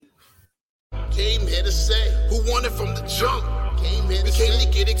Came here to say who won it from the jump. We came to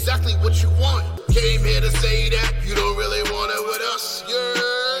get exactly what you want. Came here to say that you don't really want it with us.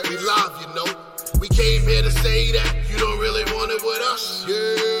 Yeah, we live, you know. We came here to say that you don't really want it with us.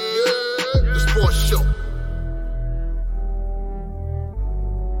 Yeah, the sports show.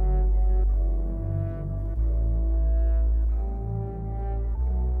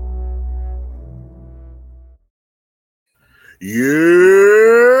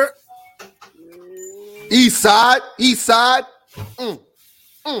 Yeah. East side.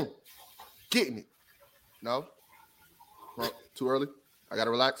 Getting it. No? Well, too early? I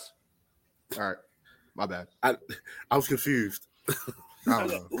gotta relax? All right. My bad. I was confused. I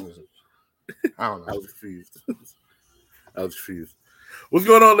don't know. I was confused. What's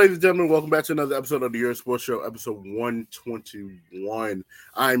going on, ladies and gentlemen? Welcome back to another episode of the Year Sports Show, episode 121.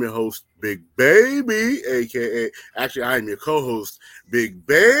 I'm your host, Big Baby, a.k.a. Actually, I am your co-host, Big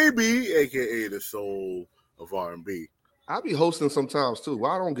Baby, a.k.a. the soul of R&B. I'll be hosting sometimes, too.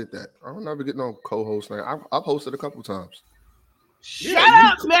 Why I don't get that? I don't never get no co-host. I've hosted a couple times. Shut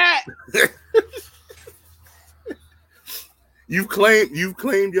up, Matt! You've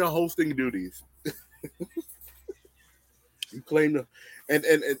claimed your hosting duties. You claim and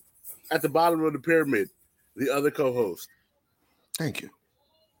at the bottom of the pyramid, the other co-host. Thank you.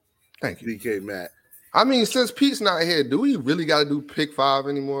 DK Matt. I mean, since Pete's not here, do we really got to do pick five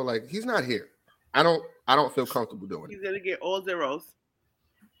anymore? Like, he's not here. I don't feel comfortable doing it. He's gonna get all zeros.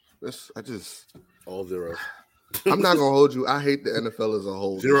 All zeros. I'm not gonna hold you. I hate the NFL as a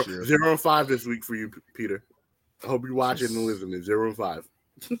whole. 0-5 this week for you, Peter. I hope you're watching and listening. 0-5.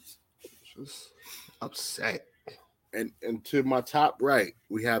 Just upset. And to my top right,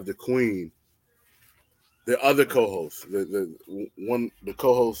 we have the queen, the other co-host, the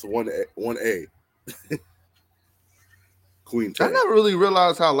co-host 1A. Queen Tay. I never really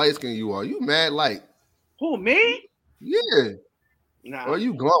realized how light skinned you are. You mad light. Who, me? Yeah. Nah. Or are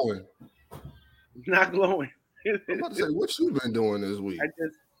you glowing? Not glowing. I'm about to say, what you been doing this week? I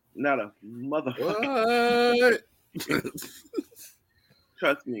just not a motherfucker. What?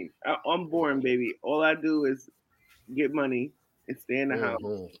 Trust me, I'm boring, baby. All I do is get money and stay in the house.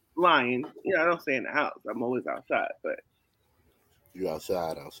 Lying. I don't stay in the house. I'm always outside, but You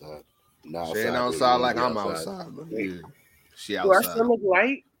outside. Not staying outside like I'm outside. Yeah. She do I outside. still look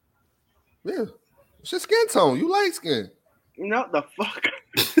light? Yeah. It's your skin tone. You light skin. No, the fuck.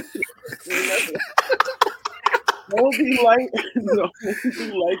 Don't be light. Don't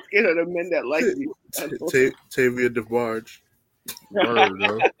be light skin of the men that like me. Tavia DeBarge. Word,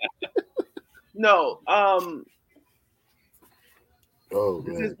 bro. No, Oh,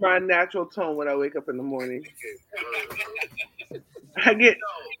 this man. is my natural tone when I wake up in the morning. I get,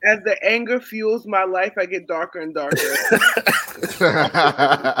 as the anger fuels my life, I get darker and darker.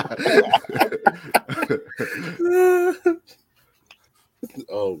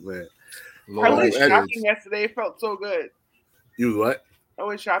 Oh, man. I went shopping yesterday. It felt so good. You what? I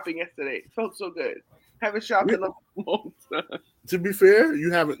went shopping yesterday. It felt so good. Haven't shopped in a long time. To be fair,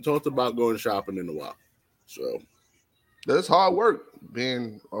 you haven't talked about going shopping in a while. So that's hard work,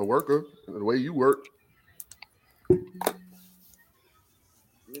 being a worker, the way you work. You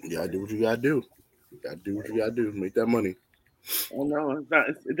gotta do what you gotta do. You gotta do what you gotta do. Make that money. Oh no, it's not.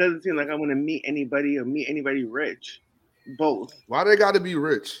 It doesn't seem like I'm gonna meet anybody or meet anybody rich. Both. Why they gotta be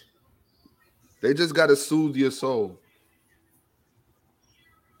rich? They just gotta soothe your soul.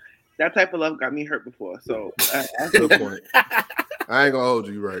 That type of love got me hurt before. So good point. I ain't gonna hold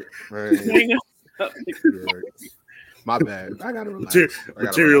you right. Right. My bad. I gotta relax.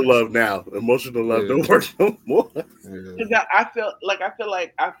 Material love now. Emotional love don't work no more. Yeah. I feel like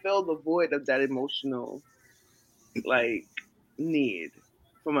I feel the void of that emotional need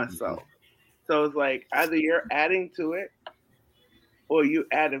for myself. Mm-hmm. So it's like either you're adding to it or you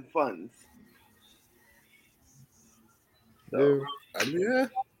adding funds. So yeah.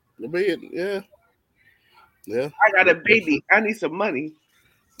 I got a baby. I need some money.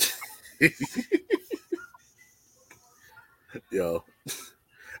 Yo,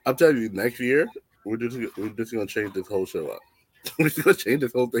 I'm telling you, next year we're just gonna change this whole show up. We're just gonna change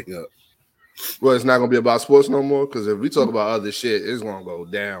this whole thing up. Well, it's not gonna be about sports no more, because if we talk about other shit, it's gonna go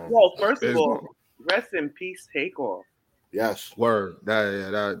down. Well, first of all, rest in peace, Takeoff. Yes. Word. That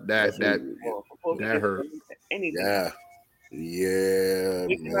hurt. Anything. Yeah.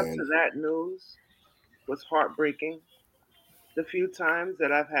 Waking up to that news was heartbreaking. The few times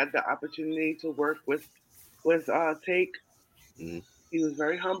that I've had the opportunity to work with Take, he was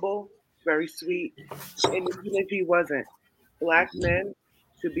very humble, very sweet, and even if he wasn't, Black men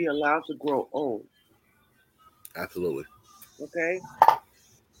should be allowed to grow old. Absolutely. Okay.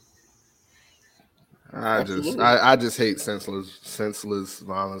 I just hate senseless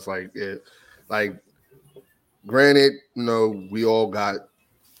violence like it. Like, granted, we all got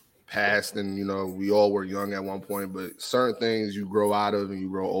past, and we all were young at one point, but certain things you grow out of and you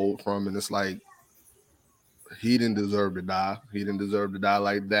grow old from, and it's like he didn't deserve to die. He didn't deserve to die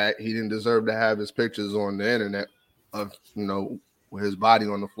like that. He didn't deserve to have his pictures on the internet of with his body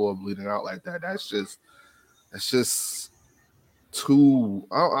on the floor bleeding out like that. That's just too.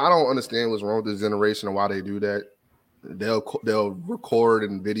 I don't understand what's wrong with this generation and why they do that. They'll record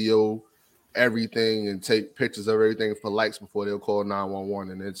and video everything and take pictures of everything for likes before they'll call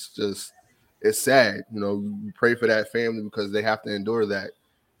 911, and it's sad. You pray for that family because they have to endure that.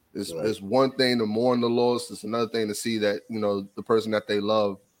 It's one thing to mourn the loss. It's another thing to see that the person that they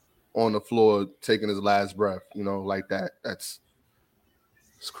love on the floor taking his last breath. Like that. It's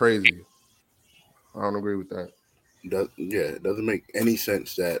crazy. I don't agree with that. It doesn't make any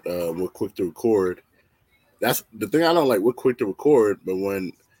sense that we're quick to record. That's the thing I don't like. We're quick to record, but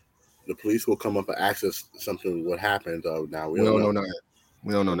when the police will come up and ask us something, what happened? Now we don't know nothing.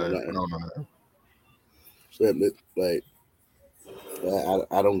 We don't know nothing. So like,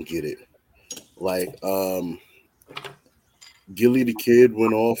 I don't get it. Like, Gilly the Kid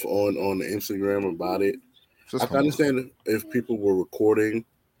went off on the Instagram about it. I can understand if people were recording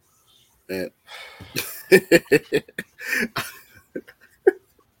and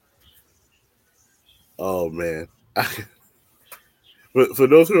oh man. But for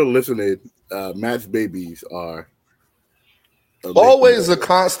those who are listening, Matt's babies are always a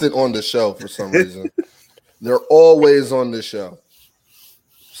constant on the show for some reason. They're always on the show.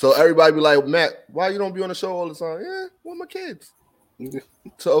 So everybody be like, Matt, why you don't be on the show all the time? Yeah, with my kids.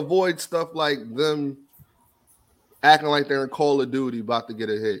 To avoid stuff like them acting like they're in Call of Duty about to get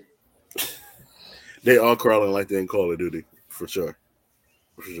a hit. They are crawling like they're in Call of Duty, for sure.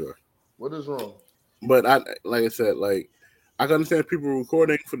 For sure. What is wrong? But like I said, I can understand people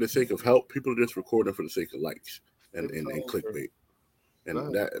recording for the sake of help. People are just recording for the sake of likes and clickbait.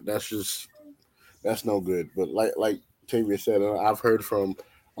 And that's no good. But like Tavia said, I've heard from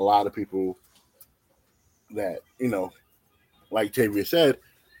a lot of people that, like Tavia said,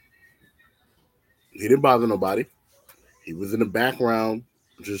 he didn't bother nobody. He was in the background,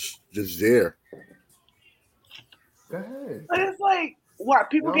 just there. Go ahead. But it's like, what?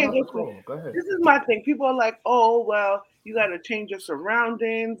 People can't go through. Go ahead. This is my thing. People are like, oh, well, you got to change your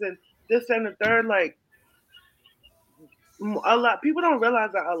surroundings and this and the third. Like, people don't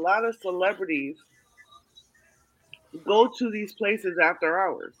realize that a lot of celebrities go to these places after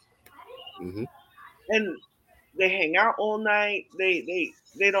hours. Mm-hmm. And they hang out all night. They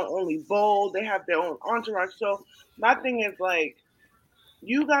don't only bowl. They have their own entourage. So my thing is like,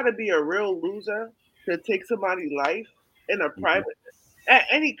 you got to be a real loser to take somebody's life in a private.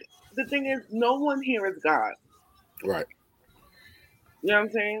 The thing is, no one here is God. Right. You know what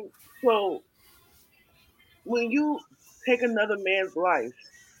I'm saying? So when you take another man's life,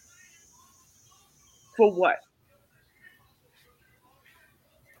 for what?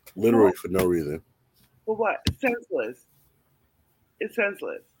 Literally for no reason. For what? It's senseless. It's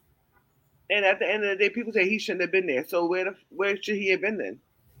senseless. And at the end of the day, people say he shouldn't have been there. So where should he have been then?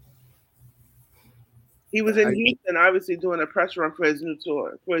 He was in Houston, obviously doing a press run for his new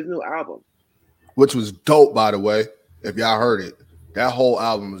tour, for his new album, which was dope, by the way. If y'all heard it, that whole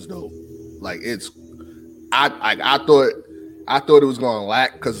album was dope. Like I thought it was gonna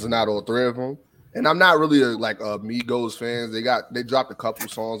lack because it's not all three of them. And I'm not really a Migos fans. They dropped a couple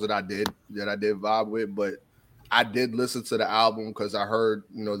songs that I did vibe with, but I did listen to the album because I heard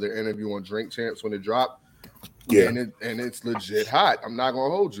their interview on Drink Champs when it dropped. Yeah, and it's legit hot. I'm not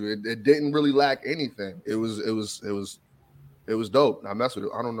gonna hold you. It didn't really lack anything. It was dope. I mess with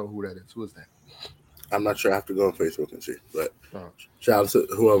it. I don't know who that is. Who is that? I'm not sure. I have to go on Facebook and see. But shout out to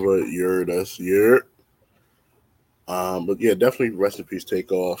whoever you're us. But yeah, definitely rest in peace.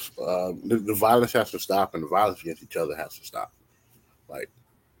 Take off. The violence has to stop, and the violence against each other has to stop. Like,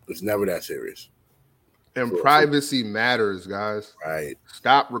 it's never that serious. And privacy matters, guys. Right.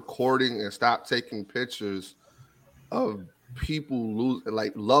 Stop recording and stop taking pictures of people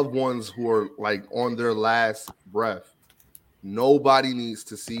loved ones who are on their last breath. Nobody needs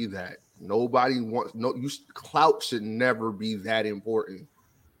to see that. Clout should never be that important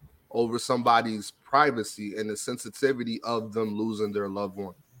over somebody's privacy and the sensitivity of them losing their loved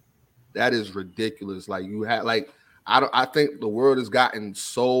one. That is ridiculous. I think the world has gotten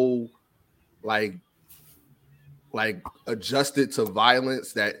so adjusted to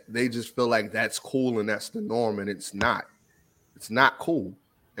violence that they just feel like that's cool and that's the norm, and it's not. It's not cool.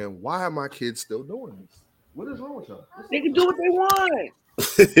 And why are my kids still doing this? What is wrong with y'all? They can do what they want.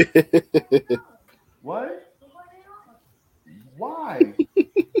 What? Why?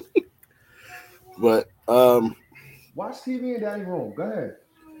 But Watch TV in Daddy's room. Go ahead.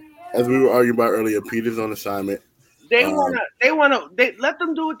 as we were arguing about earlier, Peter's on assignment. They let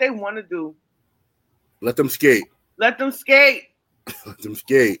them do what they want to do. Let them skate. Let them skate. Let them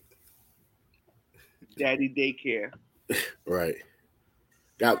skate. Daddy daycare. Right.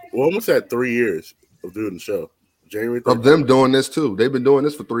 We're almost at 3 years of doing the show. January 13th. Of them doing this too. They've been doing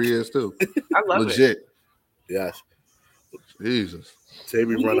this for 3 years too. I love Legit. it. Yes. Jesus.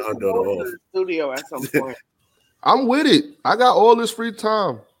 Taby We running need her to daughter go to off. the studio at some point. I'm with it. I got all this free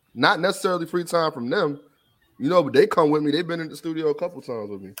time. Not necessarily free time from them. You know, but they come with me. They've been in the studio a couple times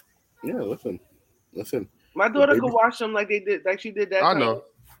with me. Yeah, listen. My daughter Baby. could watch them like she did that. I time. know.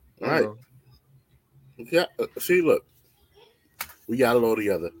 All right. Yeah. See, look, we got it all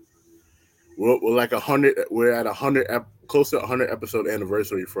together. We're like 100. We're at 100, close to 100 episode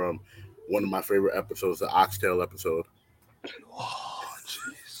anniversary from one of my favorite episodes, the Oxtail episode. Oh,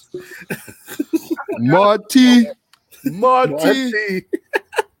 jeez. Marty.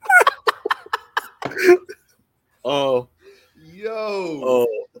 Oh, Yo.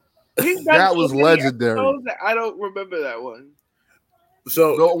 He's done That so was many legendary. episodes that I don't remember that one.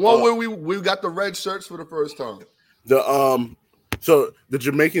 so The one where we got the red shirts for the first time. So the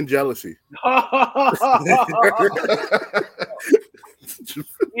Jamaican jealousy.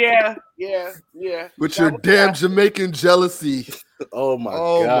 yeah. With That your was damn bad. Jamaican jealousy. Oh my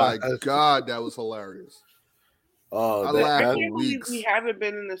Oh god. my god, that was hilarious. Oh, I that, laughed. I that- can't believe weeks. we haven't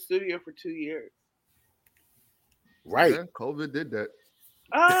been in the studio for 2 years. right. Yeah, COVID did that.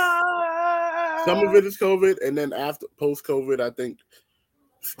 Some of it is COVID, and then after post COVID, I think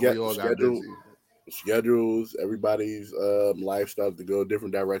We all got busy. schedules, everybody's life stuff to go a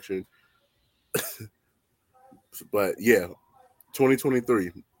different direction. But yeah,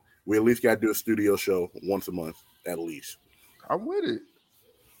 2023, we at least got to do a studio show once a month, at least. I'm with it.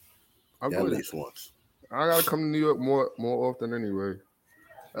 I'm Yeah, at with it. least once. I gotta come to New York more often anyway.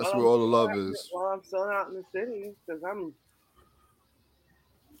 That's where all the love is. Well, I'm still out in the city because I'm.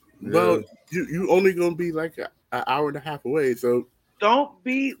 Well, you only gonna be like an hour and a half away, so Don't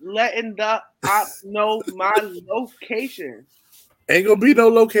be letting the op know my location. ain't gonna be no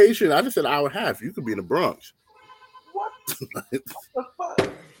location. I just said hour and a half. You could be in the Bronx. What the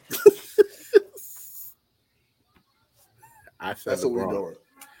fuck? I said That's the what we're Bronx. doing.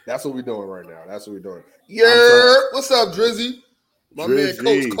 That's what we're doing right now. That's what we're doing. Yeah. What's up, Drizzy? My man, Drizzy,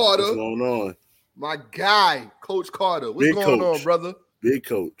 Coach what's Carter. going on? My guy, Coach Carter. What's Big going coach. on, brother? Big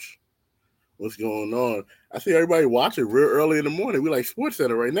coach. What's going on? I see everybody watching real early in the morning. We like Sports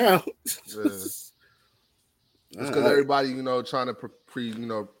Center right now. Yeah. It's because everybody, trying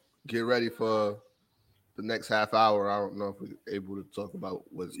to get ready for the next half hour. I don't know if we're able to talk about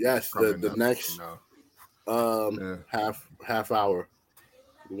what's Yes, coming the up, next Yeah. half hour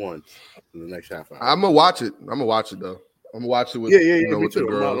one. The next half hour. I'm gonna watch it. though. I'm gonna watch it with Yeah. Me with the too.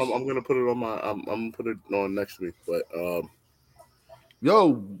 girls. I'm gonna put it on my. I'm gonna put it on next week. But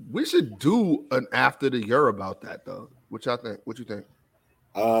Yo, we should do an after the year about that though. What y'all think? What you think?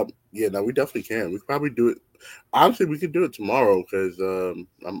 yeah, no, we definitely can. We could probably do it. Honestly, we could do it tomorrow because I'm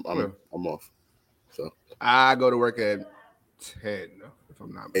off. So I go to work at 10, if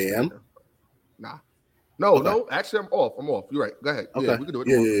I'm not mistaken. AM? Nah. No, Okay. no. Actually, I'm off. You're right. Go ahead. okay, Yeah, we can do it.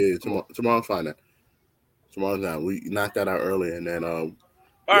 Yeah. Tomorrow's fine. Then. Tomorrow's not. We knocked that out early, and then All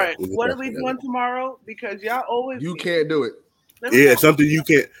right, we can what are we definitely doing tomorrow? Because y'all always You can't do it. Let me Yeah, tell- it's something you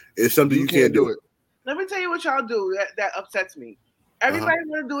can't. It's something you can't do. it. Let me tell you what y'all do that upsets me. Everybody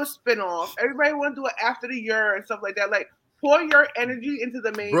want to do a spinoff. Everybody want to do it after the year and stuff like that. Like, pour your energy into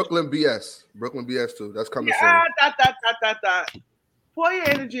the main. Brooklyn BS too. That's coming Yeah, soon. Pour your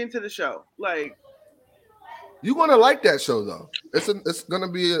energy into the show. Like, You're gonna like that show though. It's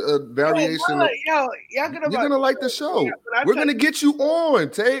gonna be a variation. y'all You're gonna like the show. Yeah, but I We're tell gonna get you on,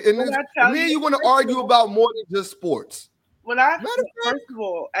 Tay, and When then I tell me and you- you're gonna argue about more than just sports. When I Matter of fact- first of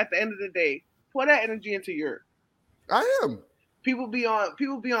all, at the end of the day, pour that energy into your. I am. People be on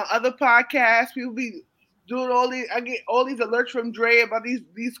other podcasts. People be doing all these. I get all these alerts from Dre about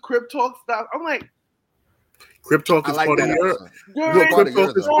these Crip Talk stuff. I'm like, Crip Talk I is like part of that your. episode. during Look, part Crip of yours,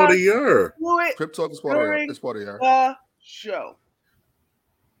 Talk is though. part of your. do it Crip Talk is During part of your. the show.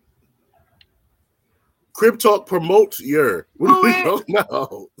 Crip Talk promotes your. Do it. don't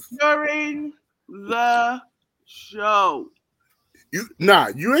know. During the show. You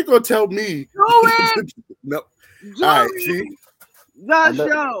ain't gonna tell me. Do it No. during All right, see, the know-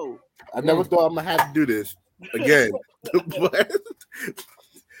 show. I never thought I'm gonna have to do this again. But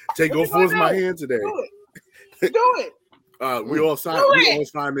take go What you gonna force my do? hand today. Do it. Do it. We all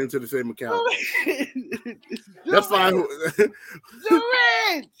signed into the same account. That's fine. Do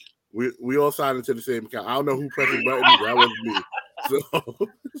it. We all signed into the same account. I don't know who pressed the button. That wasn't me. So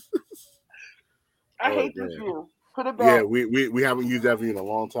I hate this rule. Put it back. Yeah, we haven't used that in a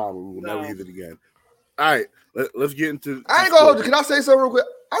long time. We will never use it again. All right, let's get into. I ain't gonna hold you. Can I say something real quick?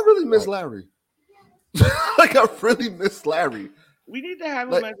 I really miss Larry. Like I really miss Larry. We need to have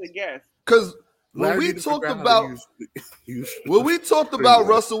him as a guest. Because when we talked about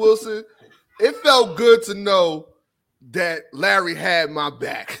Russell Wilson, it felt good to know that Larry had my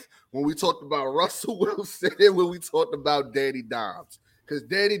back when we talked about Russell Wilson and when we talked about Danny Dimes. Because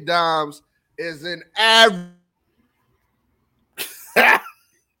Danny Dimes is an average.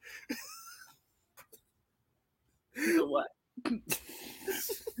 He's a what?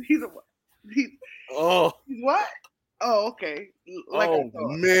 He's a what? He's what? Oh, okay. Like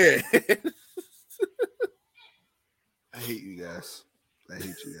man. I hate you guys. I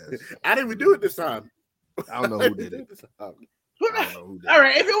hate you guys. I didn't even do it this time. I don't know who did it. All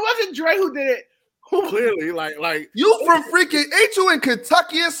right, if it wasn't Dre who did it, clearly, like you from freaking ain't you in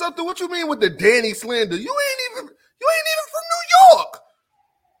Kentucky or something? What you mean with the Danny slander? You ain't even from New York.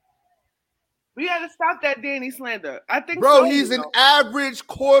 We got to stop that Danny slander. I think, bro, he's an average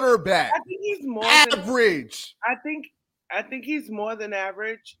quarterback. I think he's more average. I think he's more than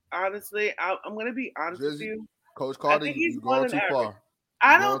average. Honestly, I'm going to be honest with you. Coach Carter, you're going too far.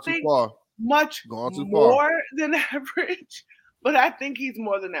 I don't think much more than average, but I think he's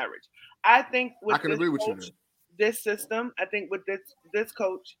more than average. I think with I can agree with you. This system, I think with this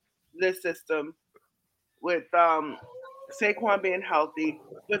coach, this system, with Saquon being healthy,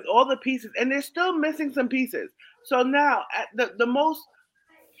 with all the pieces, and they're still missing some pieces. So now, the most,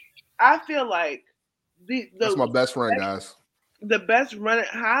 I feel like that's my best friend, guys. The best running.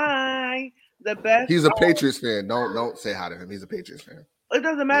 Hi, the best. He's a Patriots fan. Don't say hi to him. He's a Patriots fan. It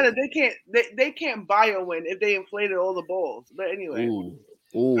doesn't matter. Yeah. They can't buy a win if they inflated all the balls. But anyway. Ooh.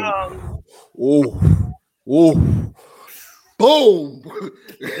 Boom.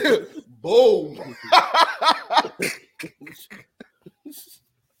 Boom.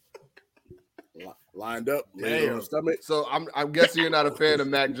 Lined up. Damn. So I'm guessing you're not a fan of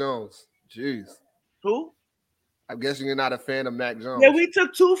Mac Jones. Jeez. Who? I'm guessing you're not a fan of Mac Jones. Yeah, we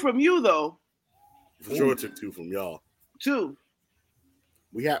took 2 from you though. For sure, took 2 from y'all. 2.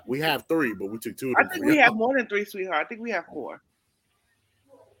 We have 3, but we took 2. I think we have more than 3, sweetheart. I think we have 4.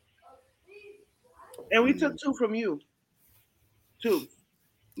 And we took 2 from you. 2.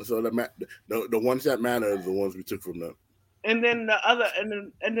 So the ones that matter are the ones we took from them. And then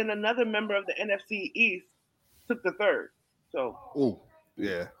and then another member of the NFC East took the 3rd. So.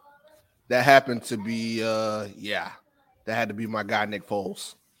 Yeah. That happened to be that had to be my guy Nick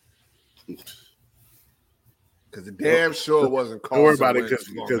Foles. Because the damn sure wasn't called. Don't worry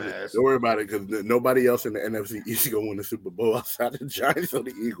about it because nobody else in the NFC East is gonna win the Super Bowl outside the Giants or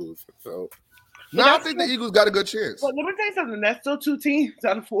the Eagles. So I think the Eagles got a good chance. But let me tell you something. That's still 2 teams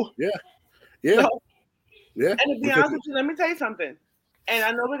out of 4. Yeah. And to be honest with you, let me tell you something. And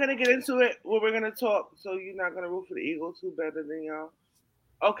I know we're gonna get into it where we're gonna talk. So you're not gonna root for the Eagles, who better than y'all?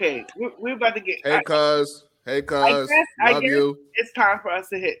 Okay, we're about to get. Hey, cuz. Love you. It's time for us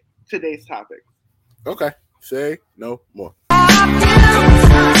to hit today's topic. Okay. Say no more.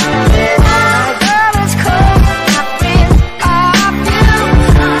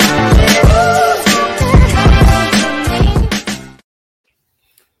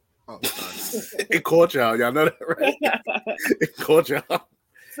 It caught y'all. Y'all know that, right? It caught y'all.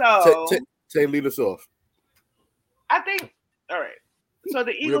 So, Tay, lead us off. I think, all right. So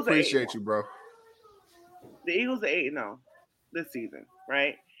the Eagles appreciate you, bro. The Eagles are 8-0 this season,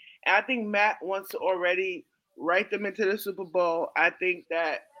 right? And I think Matt wants to already write them into the Super Bowl. I think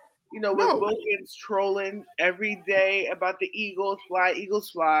that, with Wilkins trolling every day about the Eagles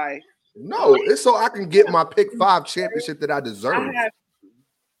fly. No, it's so I can get my pick 5 championship that I deserve.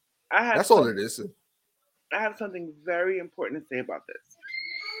 That's all it is. I have something very important to say about this,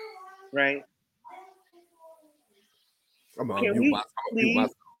 right?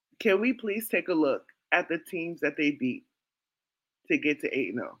 Can we please take a look at the teams that they beat to get to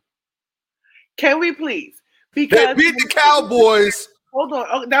 8-0? Can we please? Because they beat the Cowboys. Hold on.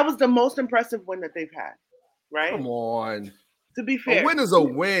 Oh, that was the most impressive win that they've had, right? Come on. To be fair. A win is a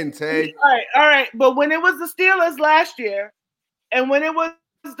win, Tay. All right. But when it was the Steelers last year and when it was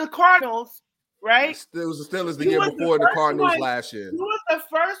the Cardinals, right? It was the Steelers the year before the Cardinals last year. Who was the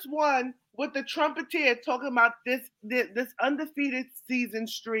first one with the trumpeter talking about this undefeated season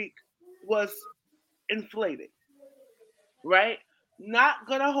streak was inflated, right? Not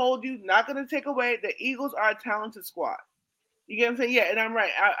going to hold you, not going to take away. The Eagles are a talented squad, You get what I'm saying? Yeah, and I'm right.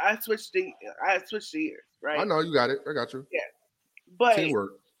 I switched the years, right? I know you got it. I got you. Yeah, but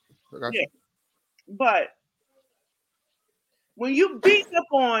teamwork. I got you. But when you beat up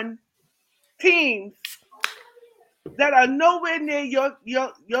on teams that are nowhere near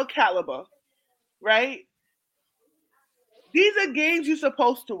your caliber, right? These are games you're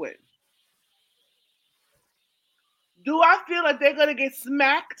supposed to win. Do I feel like they're gonna get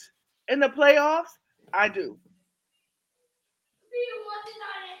smacked in the playoffs? I do.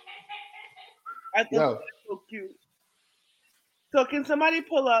 I think that's so cute. So can somebody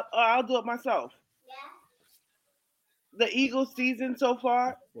pull up, or I'll do it myself? Yeah. The Eagles season so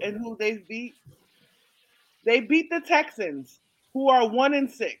far and who they've beat. They beat the Texans, who are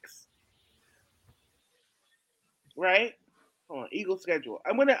 1-6. Right? Hold on, Eagles schedule.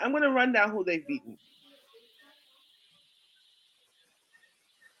 I'm gonna run down who they've beaten.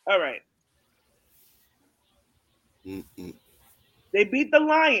 All right. They beat the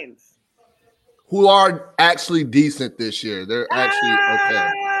Lions, who are actually decent this year. They're actually okay.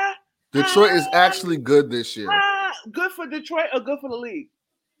 Detroit is actually good this year. Good for Detroit or good for the league?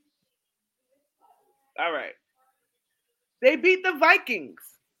 All right. They beat the Vikings,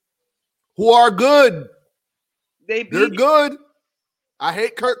 who are good. They're good. I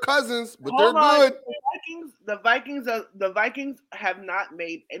hate Kirk Cousins, but they're good. The Vikings have not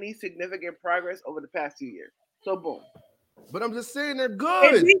made any significant progress over the past 2 years. So boom. But I'm just saying they're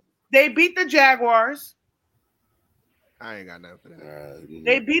good. They beat the Jaguars. I ain't got nothing for that.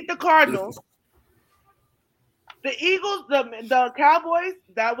 They beat the Cardinals. The Eagles, the Cowboys,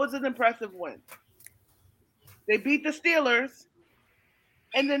 that was an impressive win. They beat the Steelers,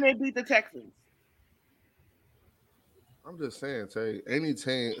 and then they beat the Texans. I'm just saying, Tay, any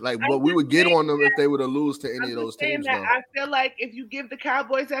team, what we would get on them if they were to lose to any of those teams. I feel like if you give the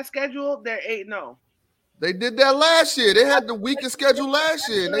Cowboys that schedule, they're 8-0. They did that last year. They had the weakest schedule last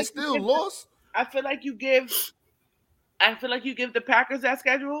year, and they still lost. I feel like you give the Packers that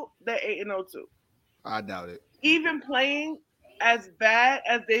schedule, they're 8-0 too. I doubt it. Even playing as bad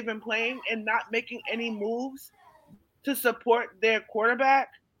as they've been playing and not making any moves to support their quarterback,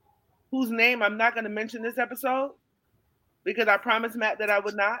 whose name I'm not going to mention this episode because I promised Matt that I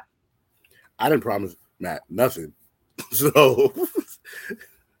would not. I didn't promise Matt nothing. So.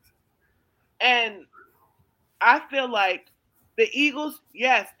 And I feel like the Eagles,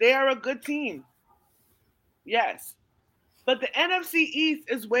 yes, they are a good team. Yes. But the NFC East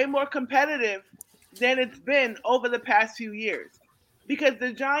is way more competitive than it's been over the past few years because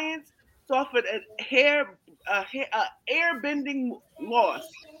the Giants suffered an air-bending loss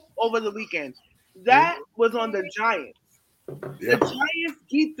over the weekend. That was on the Giants. Yeah. The Giants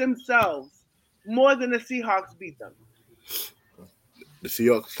beat themselves more than the Seahawks beat them. The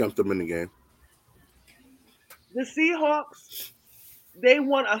Seahawks jumped them in the game. The Seahawks, they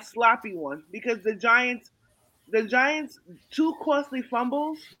won a sloppy one because the Giants' 2 costly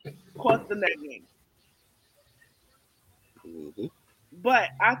fumbles cost them that game. Mm-hmm. But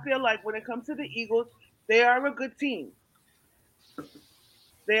I feel like when it comes to the Eagles, they are a good team.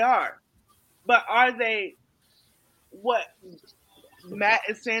 They are. But are they what Matt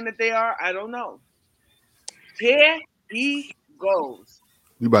is saying that they are? I don't know. Here he goes.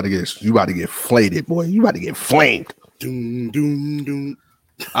 You about to get flated, boy. You about to get flamed. Doom, doom, doom.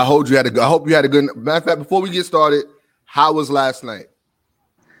 I hope you had a good. Matter of fact, before we get started, how was last night?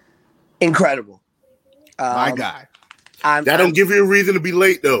 Incredible. My guy. Don't give you a reason to be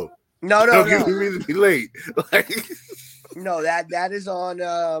late, though. No. Don't give you a reason to be late. No, that is on.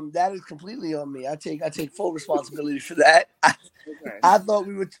 That is completely on me. I take full responsibility for that. I thought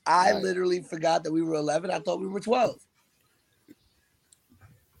we were. I literally forgot that we were 11. I thought we were 12.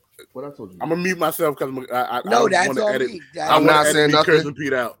 What I told you. I'm gonna mute myself because I that's want to on edit. me. I'm not saying nothing. Chris and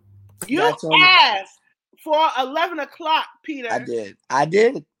Pete out. You asked for 11 o'clock, Peter. I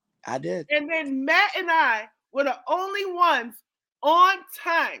did. And then Matt and I were the only ones on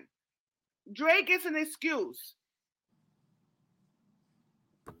time. Dre gets an excuse.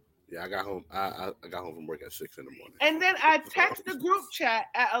 Yeah, I got home. I got home from work at 6 in the morning. And then I text the group chat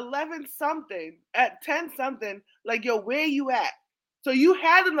at 11 something, at 10 something, like, yo, where you at? So you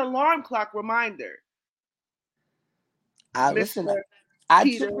had an alarm clock reminder. I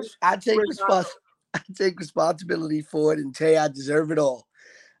take responsibility for it, and Tay, I deserve it all.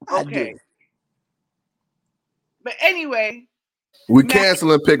 I do. But anyway, we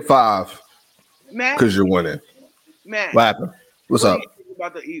canceling pick 5 because you're winning. Matt, what happened? What's up? Do you think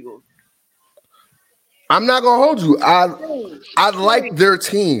about the Eagles? I'm not gonna hold you. I like their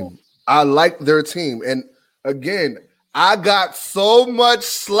team. And again, I got so much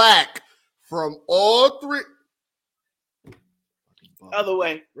slack from all three. Other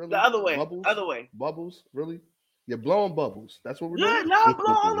way. Really? The other way. Bubbles? Other way. Bubbles? Really? You're blowing bubbles. That's what we're Good. doing? No,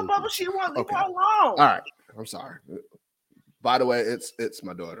 blow all the bubbles she wants. Leave Okay. her alone. All right. I'm sorry. By the way, it's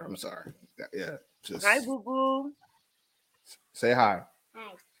my daughter. I'm sorry. Yeah. Just Hi, boo boo. say hi.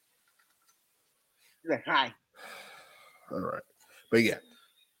 Hi. She's like, hi. All right. But yeah.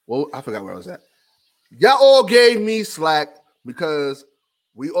 Well, I forgot where I was at. Y'all all gave me slack because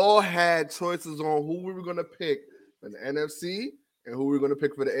we all had choices on who we were going to pick in the NFC and who we were going to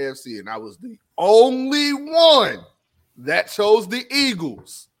pick for the AFC. And I was the only one that chose the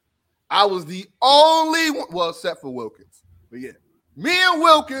Eagles. I was the only one, well, except for Wilkins. But yeah, me and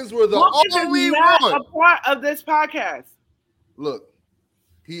Wilkins were the only one. A part of this podcast. Look,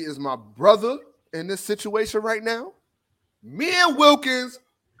 he is my brother in this situation right now. Me and Wilkins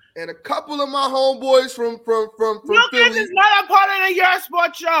and a couple of my homeboys from Wilkins Philly. is not a part of the Your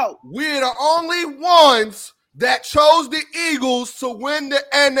Sports Show. We're the only ones that chose the Eagles to win the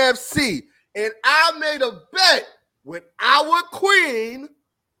NFC. And I made a bet with our queen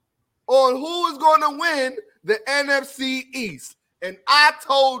on who is going to win the NFC East. And I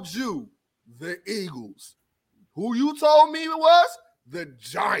told you the Eagles. Who you told me it was? The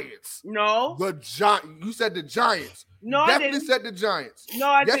Giants. No. The Giants. You said the Giants. No, Definitely I didn't. said the Giants. No,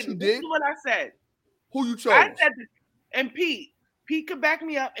 I yes, didn't. you This did. is what I said. Who you chose? I said, and Pete could back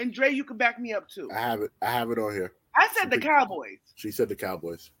me up, and Dre, you could back me up too. I have it on here. I said the Cowboys. She said the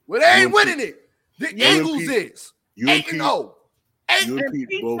Cowboys. Well, they ain't You and winning it. The Eagles is. You and 8-0. You and Pete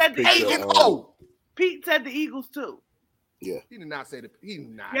Pete both said the picked 8-0. Pete said the Eagles too. Yeah. He did not say the. He did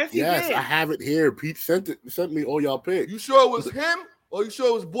not. Yes, he Yes, did. I have it here. Pete sent me all y'all picks. You sure it was him or you sure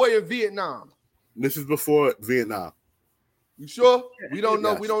it was boy in Vietnam? This is before Vietnam. You sure? We don't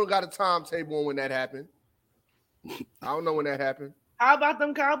know. Yes. We don't got a timetable on when that happened. I don't know when that happened. How about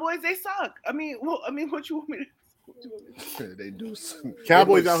them Cowboys? They suck. I mean, what you want me to? They do.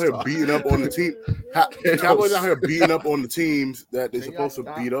 Cowboys They out here suck. beating up on the team. Cowboys out here beating up on the teams that they're supposed to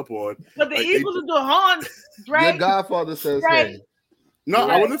beat up on. But the Like, Eagles are doing Hans, Your right? godfather says, Right. "Hey, No,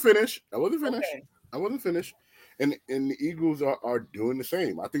 Right. I wasn't finished. Okay. I wasn't finished. And the Eagles are doing the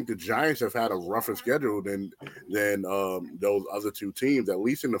same. I think the Giants have had a rougher schedule than those other two teams, at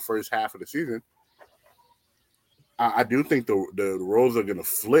least in the first half of the season. I do think the roles are going to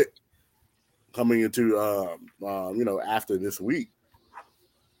flip coming into after this week,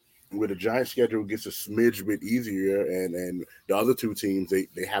 where the Giants schedule gets a smidge bit easier, and the other two teams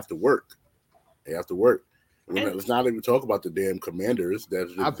they have to work. They have to work. Let's not even talk about the damn Commanders.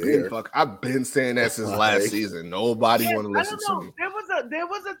 That's just I've been saying that since last season. Nobody want to listen to me. There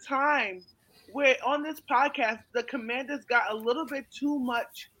was a time where on this podcast the Commanders got a little bit too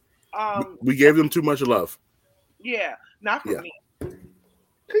much. We gave them too much love. Yeah, not for me. Can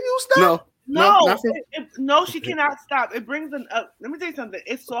you stop? No, she cannot stop. It brings an up. Let me tell you something.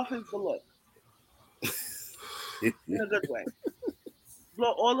 It softens the look in a good way.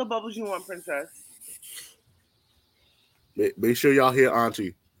 Blow all the bubbles you want, princess. Make sure y'all hear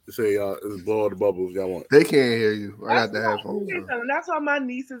Auntie say blow all the bubbles y'all want. They can't hear you. I got the headphones. That's why my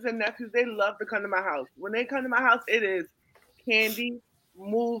nieces and nephews, they love to come to my house. When they come to my house, it is candy,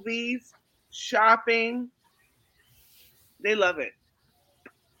 movies, shopping. They love it.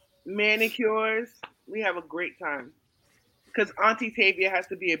 Manicures. We have a great time. Because Auntie Tavia has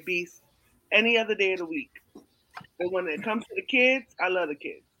to be a beast any other day of the week. But when it comes to the kids, I love the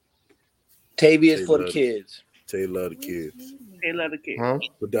kids. Tavia's for the kids. They love the kids. They love the kids. Huh?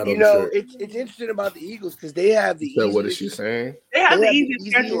 Put that You on know, the shirt. it's interesting about the Eagles because they have the So what is she saying? They have the easiest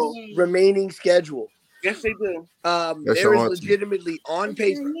schedule. remaining schedule. Yes, they do. There is legitimately on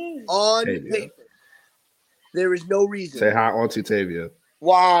paper. On paper. There is no reason. Say hi, Auntie Tavia.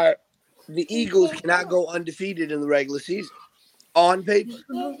 Why the Eagles cannot go undefeated in the regular season. On paper.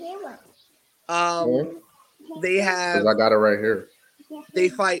 They have. I got it right here. They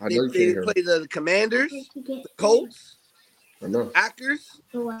fight. They play the Commanders, the Colts, Packers,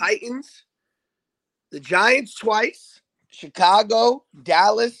 Titans, the Giants twice, Chicago,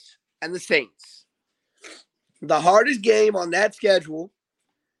 Dallas, and the Saints. The hardest game on that schedule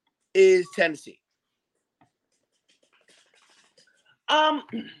is Tennessee. The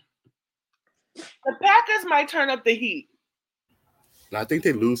Packers might turn up the heat. I think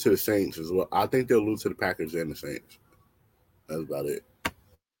they lose to the Saints as well. I think they'll lose to the Packers and the Saints. That's about it.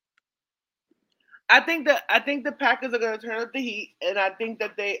 I think the Packers are going to turn up the heat, and I think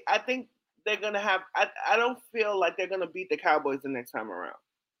they're going to have. I don't feel like they're going to beat the Cowboys the next time around.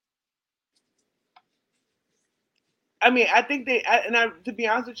 I mean, I think to be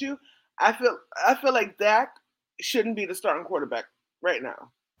honest with you, I feel like Dak shouldn't be the starting quarterback right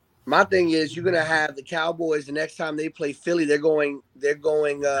now. My thing is, you're gonna have the Cowboys the next time they play Philly. They're going. They're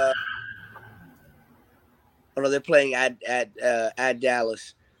playing at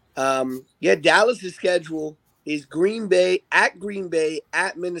Dallas. Dallas's schedule is Green Bay, at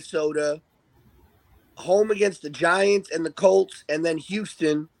Minnesota, home against the Giants and the Colts, and then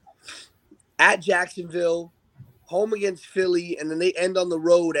Houston, at Jacksonville, home against Philly, and then they end on the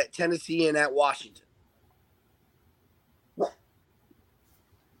road at Tennessee and at Washington.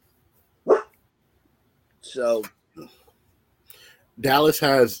 So Dallas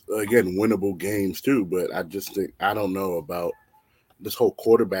has, again, winnable games too, but I just think I don't know about this whole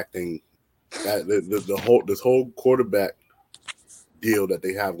quarterback thing. This whole quarterback deal that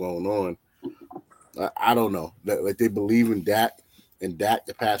they have going on. I don't know. Like they believe in Dak, and Dak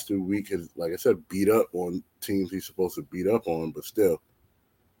the past 2 weeks has, like I said, beat up on teams he's supposed to beat up on, but still.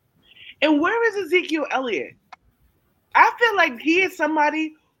 And where is Ezekiel Elliott? I feel like he is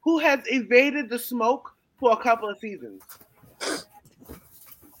somebody who has evaded the smoke for a couple of seasons.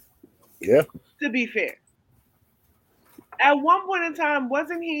 Yeah. To be fair. At one point in time,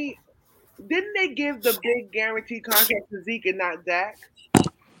 didn't they give the big guaranteed contract to Zeke and not Dak?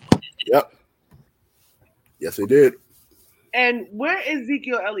 Yep. Yes, they did. And where is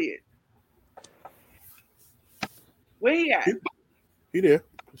Ezekiel Elliott? Where he at? He there.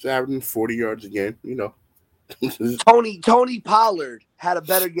 He's averaging 40 yards a game, you know. Tony Pollard had a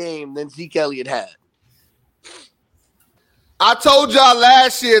better game than Zeke Elliott had. I told y'all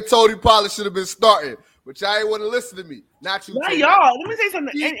last year Tony Pollard should have been starting, but y'all ain't want to listen to me. Not you. Not y'all. Let me say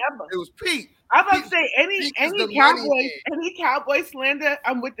something. It was Pete. I'm about to say any Cowboy slander,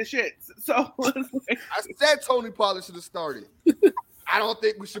 I'm with the shits. So I said Tony Pollard should have started. I don't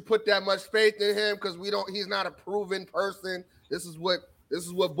think we should put that much faith in him because he's not a proven person. This is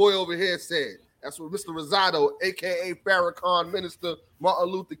what boy over here said. That's what Mr. Rosado, aka Farrakhan Minister Martin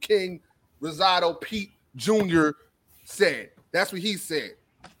Luther King Rosado Pete Jr. said. That's what he said.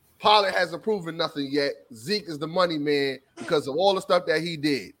 Pollard hasn't proven nothing yet. Zeke is the money man because of all the stuff that he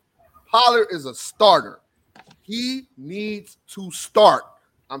did. Pollard is a starter. He needs to start.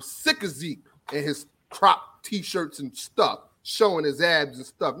 I'm sick of Zeke and his crop t-shirts and stuff, showing his abs and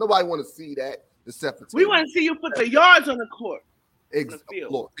stuff. Nobody want to see that except for we want to see you put the yards on the court.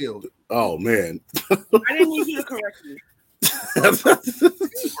 Field. Oh, man. I didn't need you to correct me. I'm trying to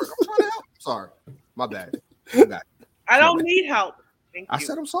help. Sorry. My bad. I don't need help. Thank you. I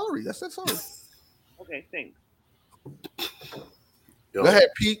said I'm sorry. I said sorry. Okay, thanks. Go ahead,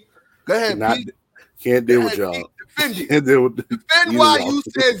 Pete. Go ahead, Pete. Can't deal with y'all. Defend it. Defend why you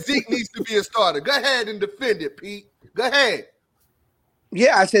said Zeke needs to be a starter. Go ahead and defend it, Pete. Go ahead.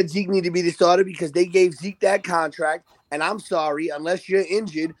 Yeah, I said Zeke needed to be the starter because they gave Zeke that contract. And I'm sorry, unless you're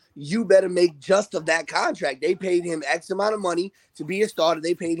injured, you better make just of that contract. They paid him X amount of money to be a starter.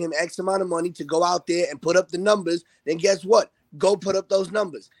 They paid him X amount of money to go out there and put up the numbers. Then guess what? Go put up those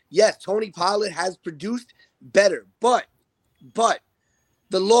numbers. Yes, Tony Pollard has produced better, but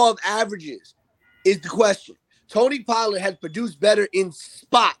the law of averages is the question. Tony Pollard has produced better in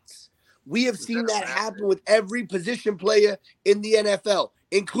spots. We have seen that happen with every position player in the NFL,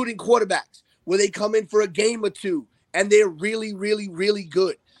 including quarterbacks, where they come in for a game or two and they're really, really, really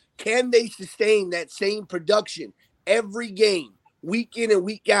good. Can they sustain that same production every game, week in and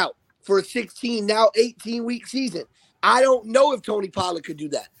week out, for a 16, now 18-week season? I don't know if Tony Pollard could do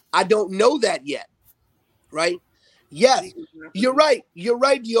that. I don't know that yet, right? Yes, you're right. You're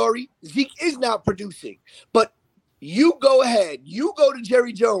right, Diori. Zeke is not producing. But you go ahead. You go to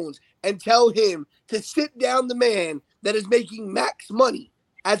Jerry Jones and tell him to sit down the man that is making max money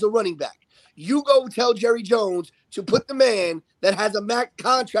as a running back. You go tell Jerry Jones to put the man that has a max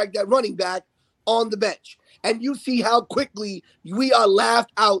contract at running back on the bench. And you see how quickly we are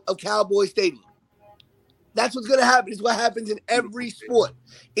laughed out of Cowboy Stadium. That's what's going to happen. It's what happens in every sport.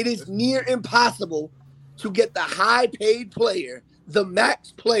 It is near impossible to get the high-paid player, the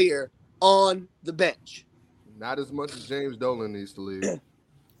max player, on the bench. Not as much as James Dolan needs to leave.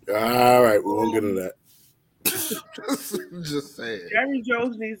 All right, we won't get into that. Just saying. Jerry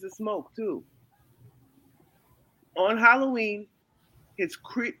Jones needs to smoke, too. On Halloween, his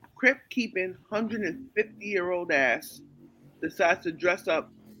crypt-keeping 150-year-old ass decides to dress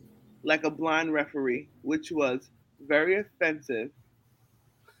up like a blind referee, which was very offensive.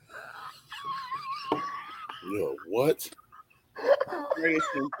 Yo, what? Very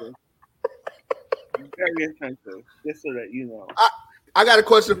offensive. Very offensive. Just so that you know. I got a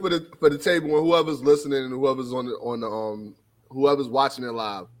question for the table and whoever's listening and whoever's on whoever's watching it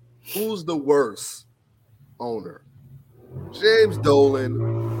live. Who's the worst owner? James Dolan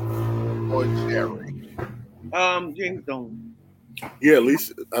or Jerry? James Dolan. Yeah, at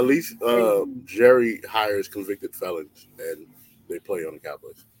least Jerry hires convicted felons and they play on the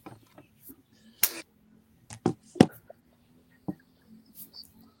Cowboys.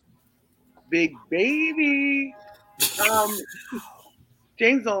 Big baby.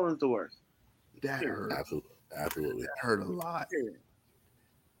 James Dolan's the worst. That hurt. Absolutely. That hurt a lot.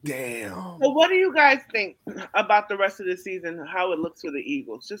 Damn. So what do you guys think about the rest of the season, how it looks for the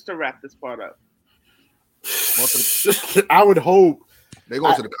Eagles, just to wrap this part up? I would hope they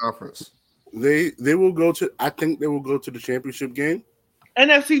go to the conference. They will go to. I think they will go to the championship game.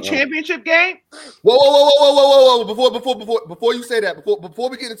 NFC championship game. Whoa! Before you say that, before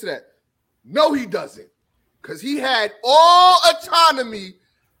we get into that, no, he doesn't, because he had all autonomy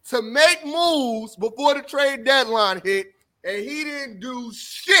to make moves before the trade deadline hit, and he didn't do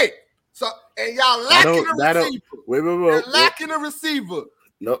shit. So, and y'all lacking a receiver. Wait. Lacking a receiver.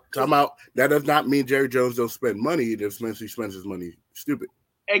 No, time out. That does not mean Jerry Jones don't spend money. It just means he spends his money stupid.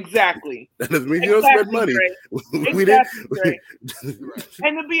 Exactly. That doesn't mean he don't spend money.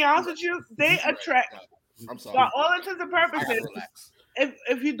 And to be honest with you, they attract. I'm sorry. For all intents and purposes,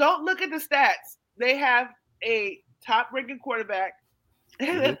 if you don't look at the stats, they have a top-ranking quarterback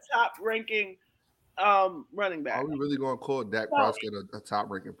and a top-ranking running back. Are we really going to call Dak Prescott a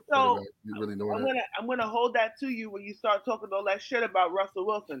top-ranking quarterback? You really know that? I'm gonna hold that to you when you start talking all that shit about Russell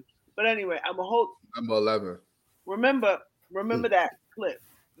Wilson. But anyway, I'm gonna hold number 11. Remember that clip,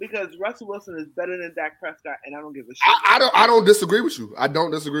 because Russell Wilson is better than Dak Prescott, and I don't give a shit. I don't disagree with you. I don't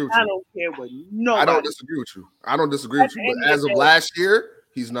disagree with you. I don't care what nobody. I don't disagree with you. But as of last year,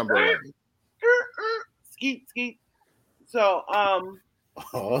 he's number 11. Skeet. So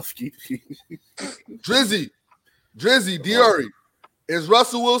Skeet. Drizzy, Diori, is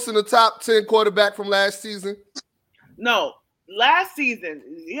Russell Wilson a top 10 quarterback from last season? No, last season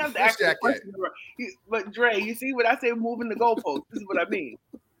you have to ask the question. But Dre, you see what I say? Moving the goalposts. This is what I mean.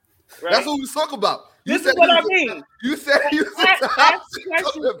 Right? That's what we talk about. This is what I mean. You said he was a top 10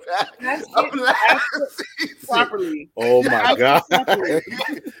 quarterback properly. Oh my God!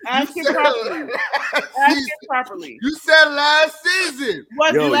 Ask it properly. You said last season.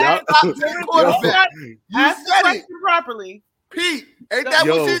 Ask the question properly. Pete, ain't that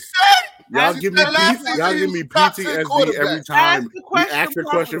what you said? Y'all give me PTSD every time we ask the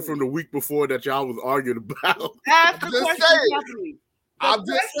question from the week before that y'all was arguing about. Ask the question properly. I'm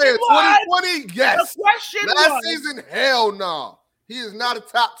just saying, 2020, yes. The question last season, hell no. He is not a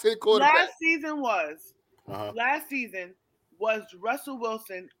top 10 quarterback. Last season was Russell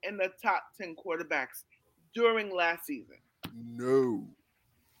Wilson in the top 10 quarterbacks during last season. No.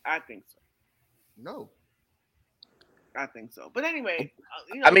 I think so. No. I think so. But anyway,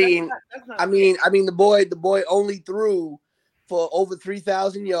 the boy only threw for over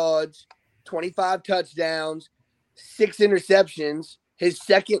 3,000 yards, 25 touchdowns, 6 interceptions. His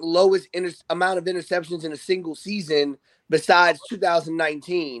second lowest amount of interceptions in a single season besides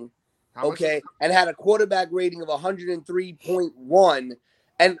 2019. And had a quarterback rating of 103.1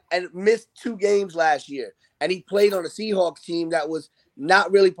 and missed 2 games last year. And he played on a Seahawks team that was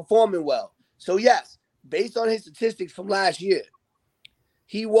not really performing well. So yes, based on his statistics from last year,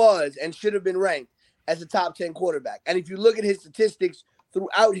 he was and should have been ranked as a top 10 quarterback. And if you look at his statistics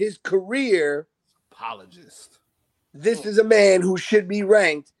throughout his career, this is a man who should be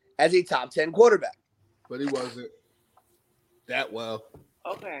ranked as a top 10 quarterback. But he wasn't that well.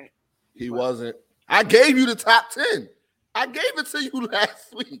 Okay. He wasn't. I gave you the top 10. I gave it to you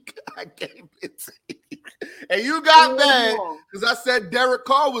last week. I gave it to you. And you got mad because I said Derek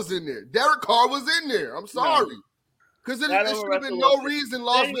Carr was in there. Derek Carr was in there. I'm sorry. Because there should have been no reason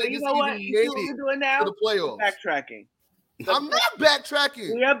Las Vegas even made it to the playoffs. Backtracking. I'm not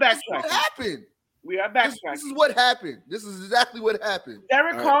backtracking. We are backtracking. This is what happened. We are backtracking. This is what happened. This is exactly what happened.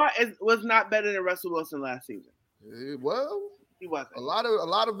 Derek Carr was not better than Russell Wilson last season. Well, he wasn't. A lot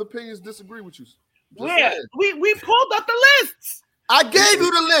of opinions disagree with you. Yeah, we pulled up the lists. I gave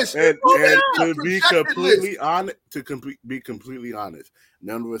you the list. And to be completely honest,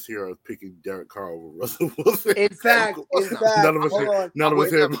 none of us here are picking Derek Carr over Russell Wilson. In fact, none of us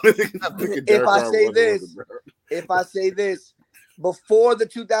here are picking Derek Carr over Russell Wilson. If I say this, before the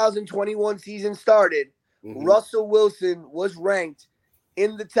 2021 season started, Russell Wilson was ranked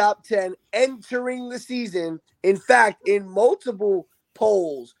in the top 10 entering the season. In fact, in multiple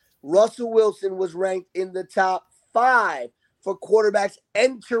polls, Russell Wilson was ranked in the top 5 for quarterbacks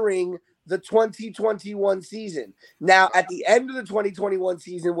entering the 2021 season. Now, at the end of the 2021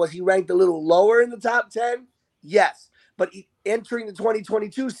 season, was he ranked a little lower in the top 10? Yes. But entering the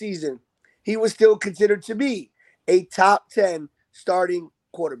 2022 season, he was still considered to be a top 10 starting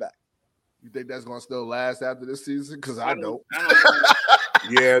quarterback. You think that's gonna still last after this season? Because I don't.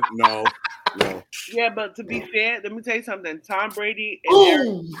 Yeah, no. Yeah, but to be fair, let me tell you something. Tom Brady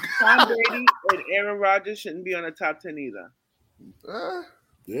and Aaron Rodgers shouldn't be on the top 10 either.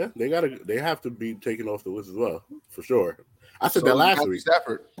 Yeah, they have to be taken off the list as well, for sure. I said that last week.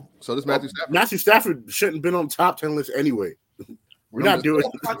 Stafford. So does Matthew Stafford. Matthew Stafford shouldn't have been on the top 10 list anyway. We're not doing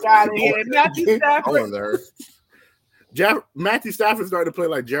it. Fuck out of here. Matthew Stafford. Matthew Stafford started to play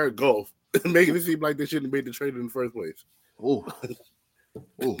like Jared Goff, making it seem like they shouldn't have made the trade in the first place. Ooh.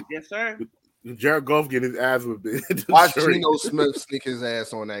 Yes, sir. Jared Goff getting his ass whipped. Watch Geno Smith sneak his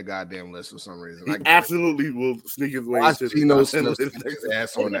ass on that goddamn list for some reason. He absolutely will sneak his way. Watch Geno Smith sneak his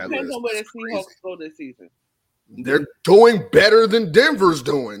ass on that list. Depends on where the Seahawks go this season. They're doing better than Denver's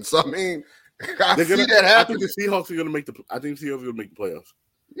doing. So I mean, I see that happen. I think the Seahawks are going to make the. I think the Seahawks are going to make the playoffs.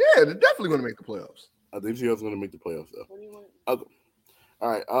 Yeah, they're definitely going to make the playoffs. I think the Seahawks are going to make the playoffs though. Okay. All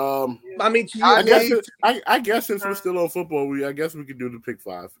right. I mean, I guess since we're still on football, I guess we could do the pick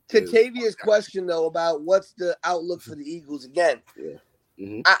 5. To Tavia's question though about what's the outlook for the Eagles again. Yeah.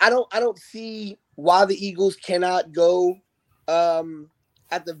 Mm-hmm. I don't see why the Eagles cannot go at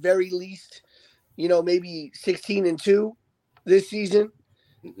the very least, maybe 16-2 this season.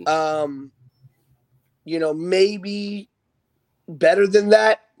 Mm-hmm. Maybe better than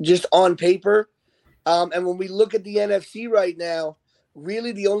that just on paper. And when we look at the NFC right now,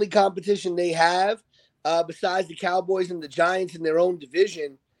 really the only competition they have besides the Cowboys and the Giants in their own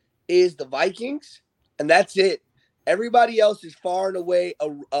division is the Vikings. And that's it. Everybody else is far and away a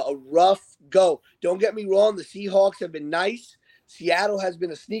rough go. Don't get me wrong. The Seahawks have been nice. Seattle has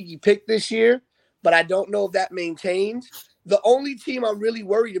been a sneaky pick this year, but I don't know if that maintains. The only team I'm really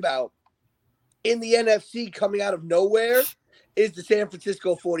worried about in the NFC coming out of nowhere is the San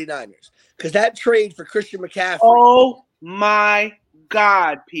Francisco 49ers. Because that trade for Christian McCaffrey. Oh, my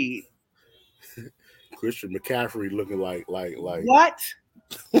God, Pete. Christian McCaffrey looking like what?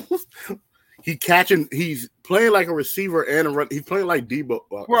 He's playing like a receiver and a run. He's playing like Debo,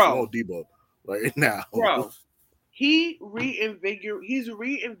 small Debo right now. Bro, he's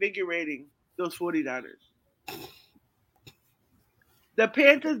reinvigorating those 49ers. The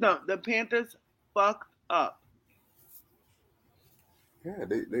Panthers fucked up. Yeah,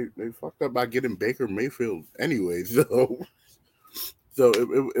 they fucked up by getting Baker Mayfield anyway. So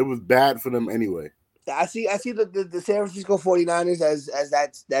it was bad for them anyway. I see the San Francisco 49ers as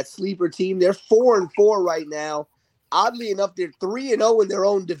that sleeper team. They're 4-4 right now. Oddly enough, they're 3-0 in their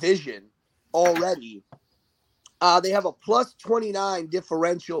own division already. They have a plus 29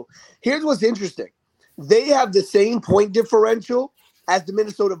 differential. Here's what's interesting. They have the same point differential as the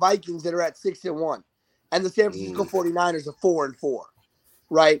Minnesota Vikings that are at 6-1. And the San Francisco 49ers are 4-4.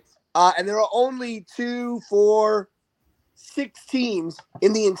 Right? And there are only 2, 4, 6 teams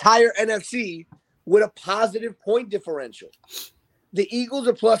in the entire NFC with a positive point differential. The Eagles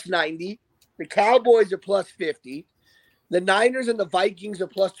are plus 90. The Cowboys are plus 50. The Niners and the Vikings are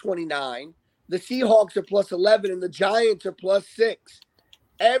plus 29. The Seahawks are plus 11. And the Giants are plus 6.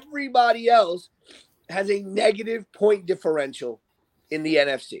 Everybody else has a negative point differential in the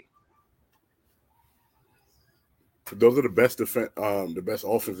NFC. Those are the best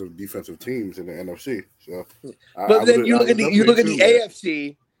offensive defensive teams in the NFC. So, but then you look at the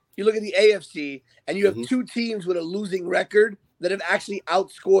AFC. You look at the AFC, and you have 2 teams with a losing record that have actually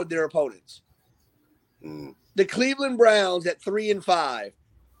outscored their opponents. The Cleveland Browns at 3-5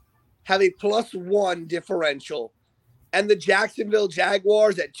 have a plus 1 differential, and the Jacksonville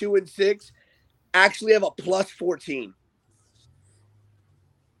Jaguars at 2-6 actually have a plus 14.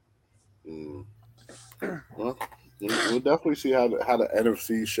 Well, we'll definitely see how the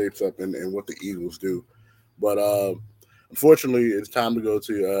NFC shapes up and what the Eagles do. But unfortunately, it's time to go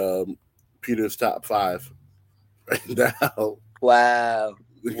to Peter's top 5 right now. Wow.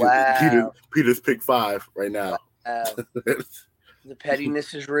 Peter's pick 5 right now. Wow. The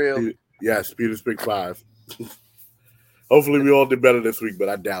pettiness is real. Yes, Peter's pick 5. Hopefully, we all did better this week, but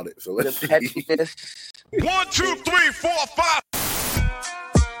I doubt it. So let's see. Pettiness. 1, 2, 3, 4, 5.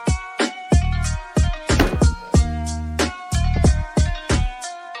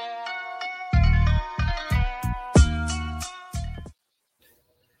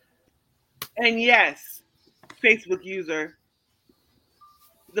 And yes, Facebook user,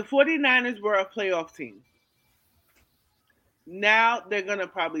 the 49ers were a playoff team. Now they're going to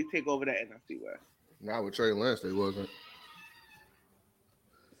probably take over the NFC West. Not with Trey Lance, they wasn't.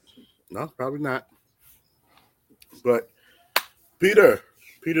 No, probably not. But Peter's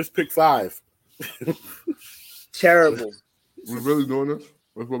pick 5. Terrible. We really doing this?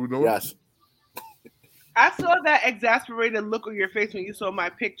 That's what we're doing? Yes. I saw that exasperated look on your face when you saw my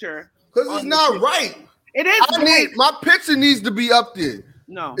picture Because it's not right. It is. My picture needs to be up there.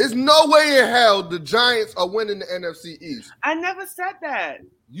 No. There's no way in hell the Giants are winning the NFC East. I never said that.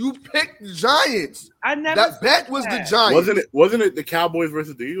 You picked the Giants. I never that said bet was that. the Giants. Wasn't it the Cowboys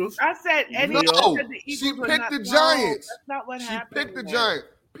versus the Eagles? I said no. Said the Eagles She picked the Giants. No, that's not what happened. She picked the Giants.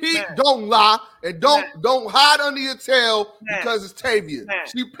 Pete, don't lie and don't hide under your tail because it's Tavia.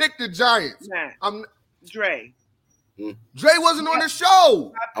 She picked the Giants. I'm Dre. Dre wasn't on the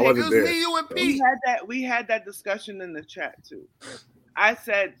show. I wasn't there. It was me, you, and Pete. We had that discussion in the chat too. I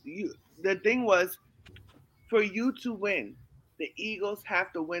said the thing was for you to win, the Eagles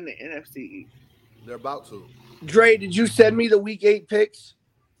have to win the NFC East. They're about to. Dre, did you send me the Week 8 picks?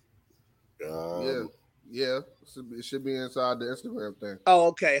 Yeah. It should be inside the Instagram thing. Oh,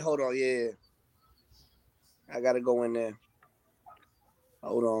 okay. Hold on. Yeah. I gotta go in there.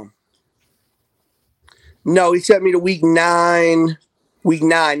 Hold on. No, he sent me to week 9. Week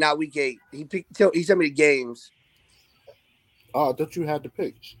 9, not week 8. He sent me the games. Oh, I thought you had the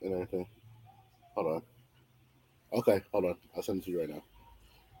picks and everything. Hold on. Okay, hold on. I'll send it to you right now.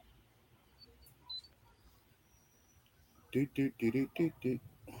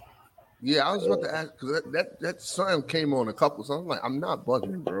 Yeah, I was about to ask because that song came on a couple, so I'm like, I'm not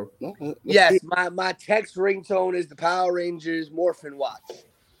bugging, bro. Yes, my text ringtone is the Power Rangers Morphin Watch.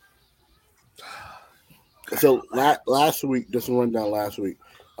 So last week, just to run down last week,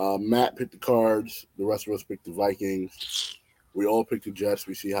 Matt picked the Cards. The rest of us picked the Vikings. We all picked the Jets.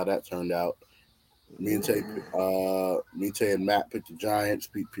 We see how that turned out. Me and Tay and Matt picked the Giants.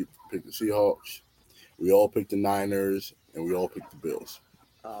 Pete picked the Seahawks. We all picked the Niners, and we all picked the Bills.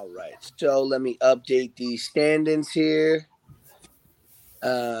 All right. So let me update the standings here.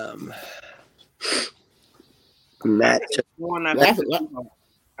 Matt took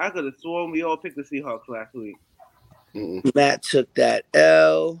I could have sworn we all picked the Seahawks last week. Matt took that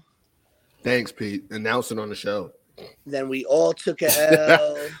L. Thanks, Pete. Announce it on the show. Then we all took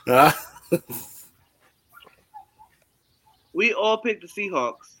a L. We all picked the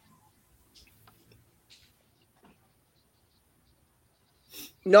Seahawks.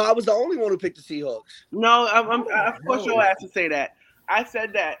 No, I was the only one who picked the Seahawks. No, of course you'll have to say that. I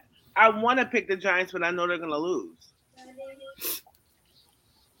said that I want to pick the Giants, but I know they're going to lose.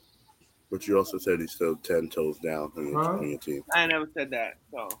 But you also said he's still 10 toes down on your team. I never said that.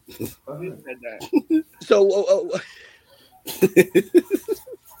 So you said that. So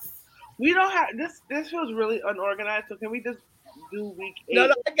we don't have this. This feels really unorganized. So can we just do week 8?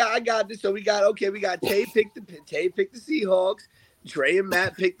 No, I got this. So we got Tay picked the Seahawks. Dre and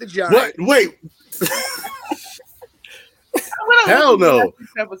Matt picked the Giants. What? Wait. Hell no. This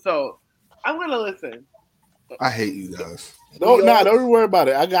episode. I'm gonna listen. I hate you guys. Don't worry about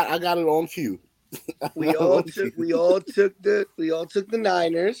it. I got it on cue. We all took the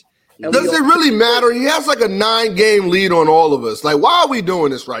Niners. Does it really matter? He has like a 9-game lead on all of us. Like, why are we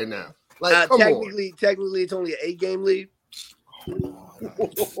doing this right now? Like, come technically, it's only an 8-game lead.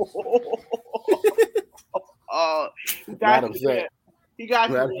 Oh, he got you.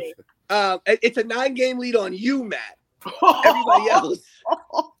 It's a 9-game lead on you, Matt. Everybody else,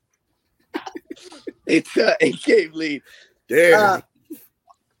 it's an 8-game lead. Damn.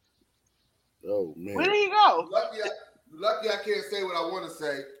 Oh man. Where did he go? Lucky I can't say what I want to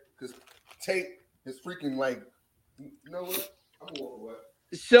say because Tate is freaking like. You know what? I'm walking away.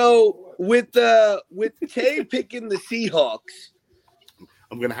 So with Tay picking the Seahawks,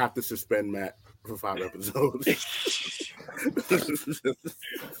 I'm gonna have to suspend Matt for 5 episodes.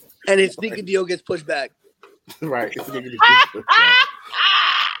 And his sneaker deal gets pushed back. Right.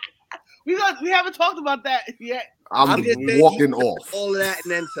 We haven't talked about that yet. I'm just walking off. All of that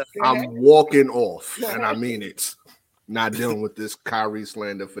and then some. I'm walking off, and I mean it. Not dealing with this Kyrie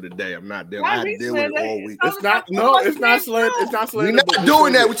slander for the day. I'm not dealing. I had to deal with it all week. It's not slander. It's not slander. We're not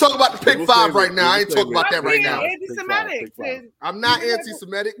doing that. We're talking about the pick 5 right now. I ain't talking about that right now. Anti-Semitic. I'm not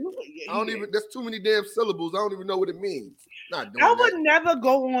anti-Semitic. I don't even. There's too many damn syllables. I don't even know what it means. Not doing I would never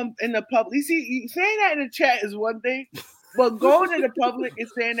go on in the public. You see, saying that in the chat is one thing, but going in the public and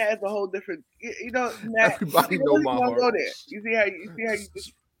saying that is a whole different. You know, Matt, everybody know my heart. Go there. You see how you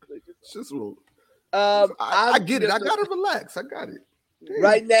just. I get it. I gotta relax. I got it. Damn.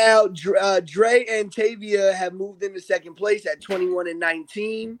 Right now, Dre and Tavia have moved into second place at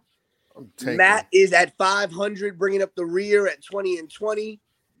 21-19. Matt is at 500, bringing up the rear at 20-20.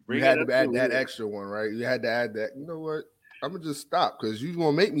 You had to add that extra one, right? You had to add that. You know what? I'm gonna just stop because you're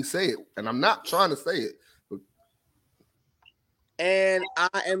gonna make me say it, and I'm not trying to say it. And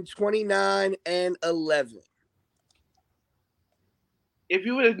I am 29-11. If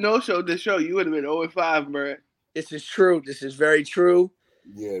you would have no-showed this show, you would have been 0-5, bro. This is true. This is very true.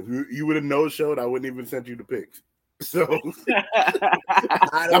 Yeah, if you would have no-showed, I wouldn't even sent you the picks. So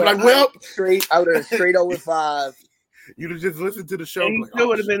I'm like, well, I would have straight 0-5. You'd have just listened to the show. And he still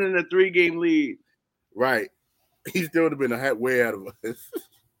would have been in a 3-game lead. Right. He still would have been way out of us.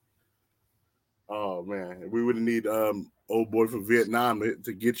 Oh man, we would have need old boy from Vietnam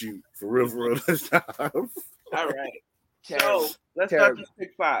to get you for real this time. All right. So let's start this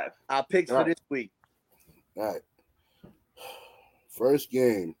pick 5. Our picks for this week. All right. First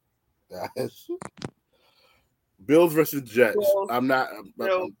game, guys. Bills versus Jets.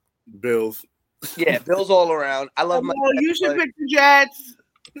 Bills. Bills. Yeah, Bills all around. I love my. You should pick the Jets.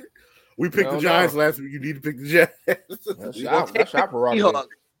 We picked the Giants last week. You need to pick the Jets. Seahawks.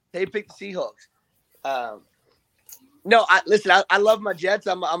 They picked the Seahawks. No, I love my Jets.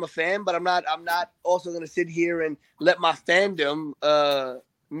 I'm a fan, but I'm not also going to sit here and let my fandom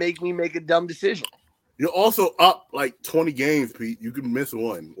make me make a dumb decision. You're also up like 20 games, Pete. You can miss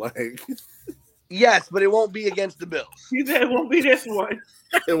one. Like, yes, but it won't be against the Bills. You said it won't be this one.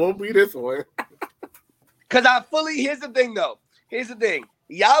 It won't be this one. Because here's the thing, though. Here's the thing.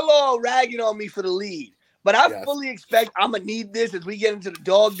 Y'all all ragging on me for the lead, but I fully expect I'm going to need this as we get into the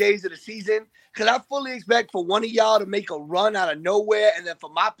dog days of the season. Because I fully expect for one of y'all to make a run out of nowhere and then for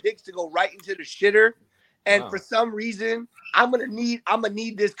my picks to go right into the shitter. And for some reason, I'm gonna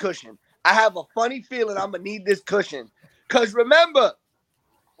need this cushion. I have a funny feeling I'm gonna need this cushion. Because remember,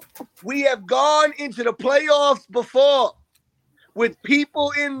 we have gone into the playoffs before with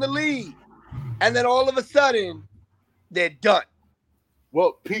people in the lead. And then all of a sudden, they're done.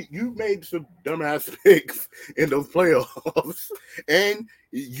 Well, Pete, you made some dumbass picks in those playoffs, and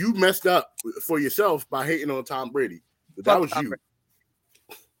you messed up for yourself by hating on Tom Brady. That was you.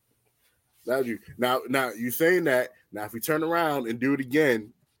 That was you. Now you saying that. Now, if we turn around and do it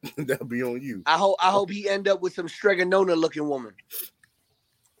again, that'll be on you. I hope he end up with some Stregonona looking woman.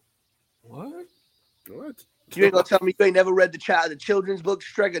 What? You ain't gonna tell me you ain't never read the children's book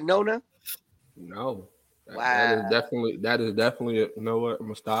Stregonona? No. Wow. That is definitely it. You know what? I'm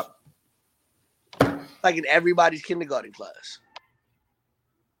gonna stop. Like in everybody's kindergarten class.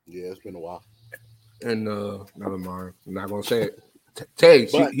 Yeah, it's been a while. And never mind. I'm not gonna say it. Tay,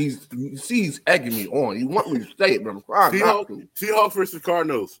 he's egging me on. You want me to say it, but I'm crying. Seahawks versus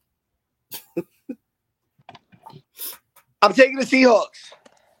Cardinals. I'm taking the Seahawks.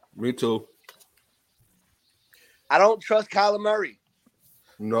 Me too. I don't trust Kyler Murray.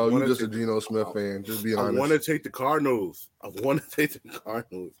 No, you're just a Geno Smith fan. Just be honest. I want to take the Cardinals. And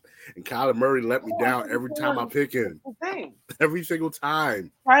Kyler Murray let me down every time I pick him. Every single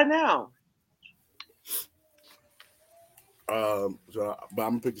time. Right now. But I'm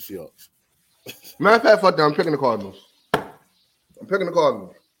gonna pick the Seahawks. Matter of fact, fuck that. I'm picking the Cardinals.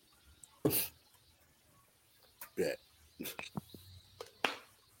 Yeah.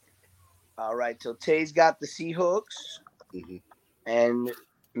 All right, so Tay's got the Seahawks, and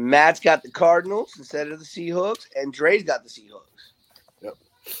Matt's got the Cardinals instead of the Seahawks, and Dre's got the Seahawks. Yep.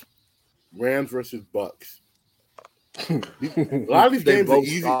 Rams versus Bucks. A lot of these games are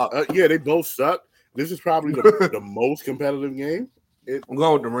easy. Yeah, they both suck. This is probably the most competitive game. I'm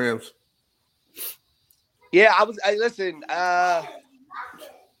going with the Rams. Yeah, listen. I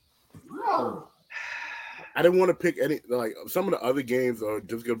didn't want to pick any. Like some of the other games are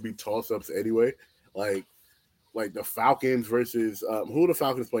just going to be toss-ups anyway. Like the Falcons versus who are the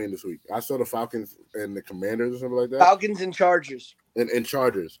Falcons playing this week? I saw the Falcons and the Commanders or something like that. Falcons and Chargers. And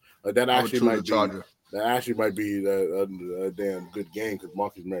Chargers. That actually might be a damn good game because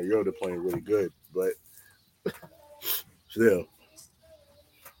Marcus Mariota playing really good. But still,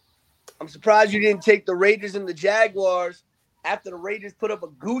 I'm surprised you didn't take the Raiders and the Jaguars after the Raiders put up a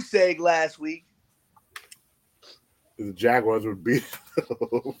goose egg last week. The Jaguars would beat.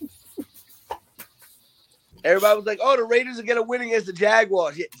 Everybody was like, "Oh, the Raiders are gonna win against the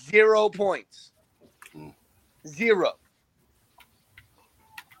Jaguars." Yet 0 points. 0.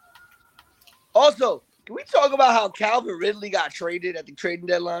 Also, can we talk about how Calvin Ridley got traded at the trading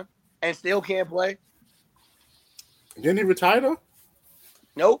deadline and still can't play? Didn't he retire though?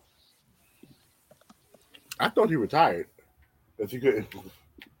 Nope. I thought he retired. If he couldn't.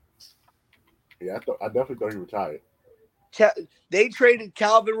 Yeah, I definitely thought he retired. They traded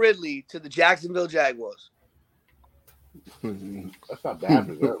Calvin Ridley to the Jacksonville Jaguars. That's not bad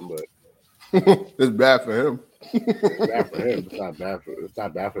for them, but it's bad for him. It's bad for him. It's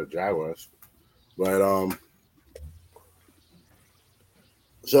not bad for the Jaguars. But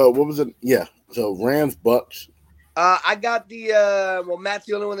so what was it? Yeah. So Rams, Bucks. I got the Matt's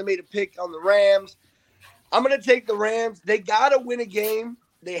the only one that made a pick on the Rams. I'm gonna take the Rams. They gotta win a game.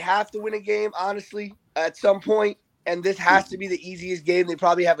 They have to win a game, honestly, at some point. and this has to be the easiest game they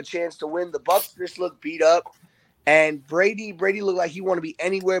probably have a chance to win. The Bucs just look beat up, and Brady looked like he want to be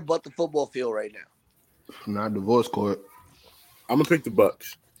anywhere but the football field right now. Not divorce court. I'm gonna pick the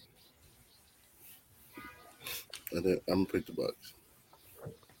Bucs. I'm gonna pick the Bucs.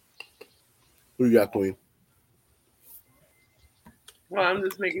 Who you got, Queen? Well, I'm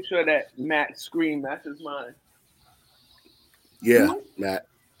just making sure that Matt's screen matches mine. Yeah, Matt.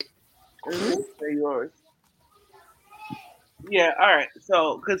 Say yours. Yeah, all right.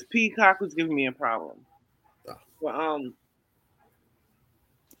 So, because Peacock was giving me a problem. Well,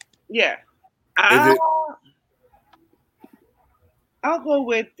 yeah. I'll go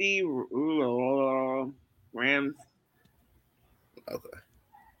with the Rams. Okay.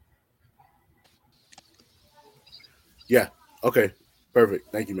 Yeah. Okay.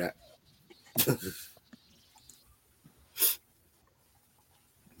 Perfect. Thank you, Matt.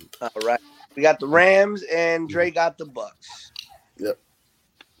 All right. We got the Rams, and Dre got the Bucs. Yep.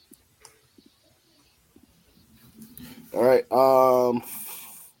 All right.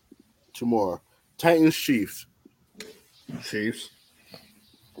 Two more. Titans, Chiefs. Chiefs.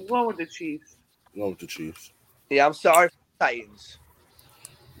 What with the Chiefs? Going with the Chiefs. Yeah, I'm sorry for the Titans.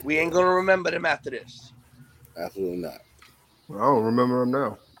 We ain't gonna remember them after this. Absolutely not. I don't remember them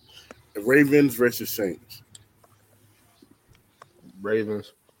now. Ravens versus Saints.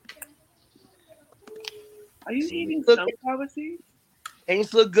 Ravens. Are you eating sunflower seeds?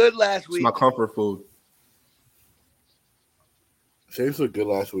 Saints look good last week. It's my comfort food. Saints looked good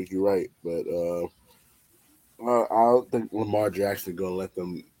last week. You're right, but I don't think Lamar Jackson gonna let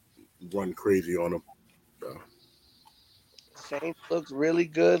them run crazy on them. So. Saints looked really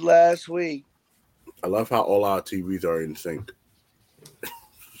good last week. I love how all our TVs are in sync.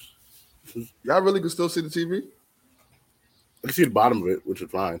 Y'all really can still see the TV? I can see the bottom of it, which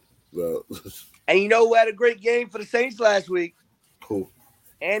is fine. But and you know who had a great game for the Saints last week? Cool.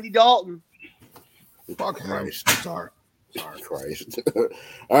 Andy Dalton. Fuck Christ. Sorry. Christ.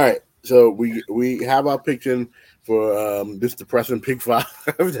 All right. So we have our picture for this depressing Pick 5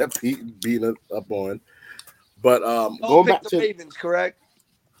 that Pete beating us up on. But going back to Ravens, correct?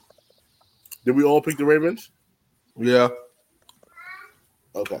 Did we all pick the Ravens? Yeah.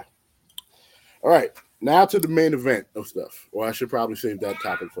 Okay. All right. Now to the main event of stuff. Or I should probably save that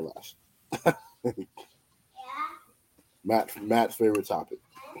topic for last. Matt's favorite topic.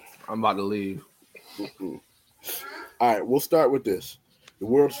 I'm about to leave. Mm-hmm. All right, we'll start with this.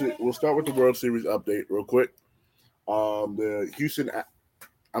 We'll start with the World Series update real quick. The Houston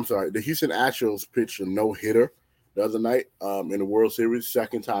Astros pitched a no-hitter the other night in the World Series,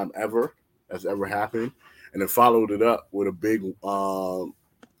 second time ever that's ever happened, and then followed it up with a big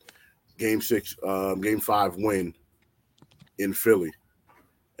Game 5 win in Philly.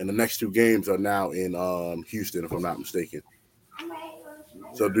 And the next two games are now in Houston, if I'm not mistaken.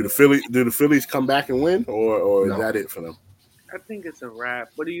 So do the Phillies come back and win, or is that it for them? I think it's a wrap.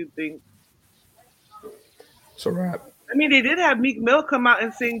 What do you think? It's a wrap. I mean, they did have Meek Mill come out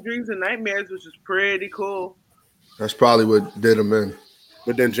and sing Dreams and Nightmares, which is pretty cool. That's probably what did him in.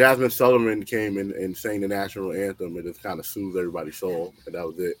 But then Jasmine Sullivan came in and sang the national anthem, and it kind of soothed everybody's soul, and that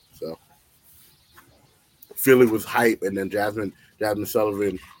was it. So Philly was hype, and then Jasmine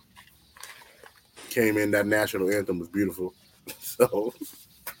Sullivan came in. That national anthem was beautiful. So,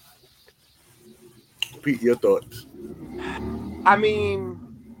 Pete, your thoughts? I mean,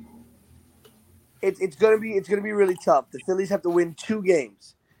 it's gonna be really tough. The Phillies have to win 2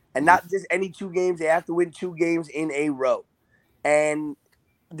 games, and not just any 2 games. They have to win 2 games in a row. And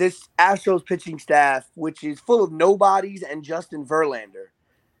this Astros pitching staff, which is full of nobodies and Justin Verlander,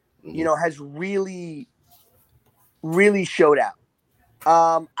 has really, really showed out.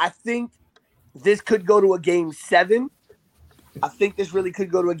 I think this could go to a Game 7. I think this really could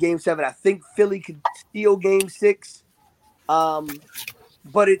go to a Game 7. I think Philly could steal Game 6.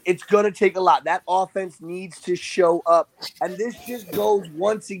 But it's going to take a lot. That offense needs to show up. And this just goes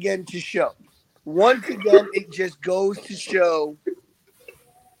once again to show. Once again, it just goes to show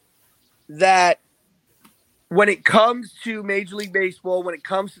that when it comes to Major League Baseball, when it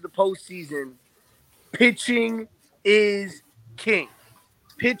comes to the postseason, pitching is king.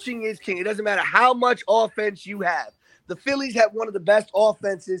 Pitching is king. It doesn't matter how much offense you have. The Phillies have one of the best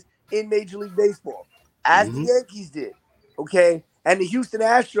offenses in Major League Baseball, as the Yankees did, okay? And the Houston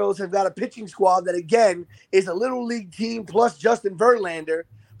Astros have got a pitching squad that, again, is a little league team plus Justin Verlander,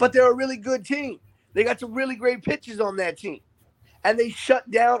 but they're a really good team. They got some really great pitchers on that team, and they shut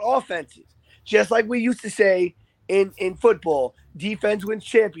down offenses. Just like we used to say in football, defense wins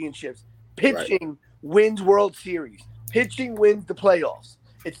championships. Pitching wins World Series. Pitching wins the playoffs.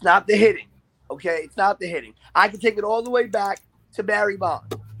 It's not the hitting, Okay, it's not the hitting. I can take it all the way back to Barry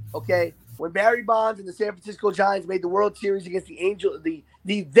Bonds. Okay, when Barry Bonds and the San Francisco Giants made the World Series against the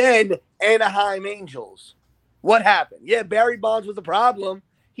then Anaheim Angels, what happened? Yeah, Barry Bonds was the problem.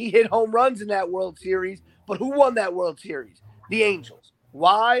 He hit home runs in that World Series, but who won that World Series? The Angels.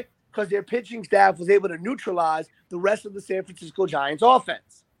 Why? Because their pitching staff was able to neutralize the rest of the San Francisco Giants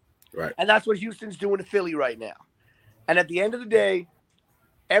offense. Right. And that's what Houston's doing to Philly right now. And at the end of the day,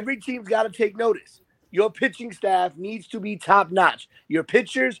 every team's got to take notice. Your pitching staff needs to be top-notch. Your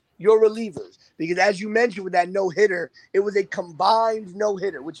pitchers, your relievers. Because as you mentioned with that no-hitter, it was a combined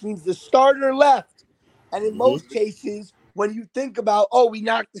no-hitter, which means the starter left. And in most cases, when you think about, we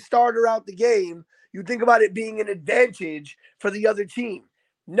knocked the starter out the game, you think about it being an advantage for the other team.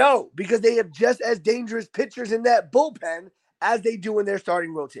 No, because they have just as dangerous pitchers in that bullpen as they do in their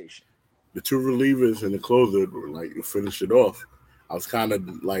starting rotation. The two relievers and the closer, like, you finished it off. I was kind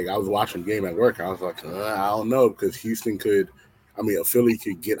of like, I was watching the game at work. I was like, I don't know, because Philly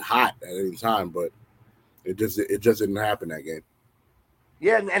could get hot at any time, but it just didn't happen that game.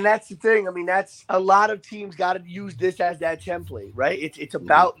 Yeah, and that's the thing. I mean, that's a lot of teams got to use this as that template, right? It's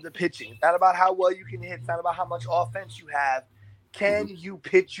about the pitching. It's not about how well you can hit. It's not about how much offense you have. Can you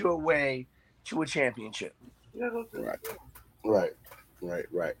pitch your way to a championship? Right.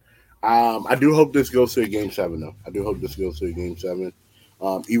 I do hope this goes to a Game 7, though. I do hope this goes to a Game 7.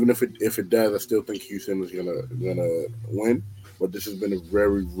 Even if it does, I still think Houston is gonna win. But this has been a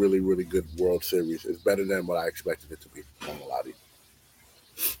very, really, really good World Series. It's better than what I expected it to be. I'm gonna lie to you.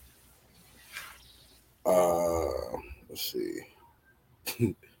 Let's see.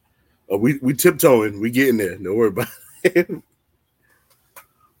 We tiptoeing. We getting there. Don't worry about it.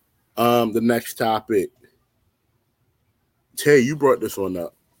 The next topic. Tay, you brought this one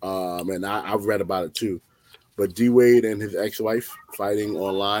up. And I've read about it too. But D Wade and his ex-wife fighting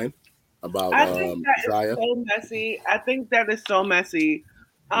online about I think that is so messy. I think that is so messy.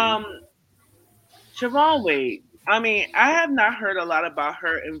 Siobhan Wade. I mean, I have not heard a lot about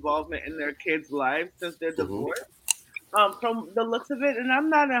her involvement in their kids' lives since their divorce. From the looks of it, and I'm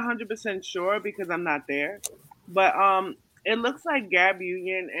not 100% sure because I'm not there, but it looks like Gab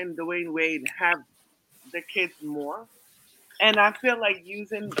Union and Dwayne Wade have the kids more. And I feel like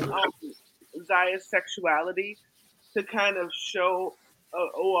using Zaya's sexuality to kind of show, I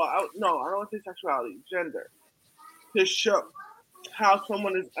don't want to say sexuality, gender, to show how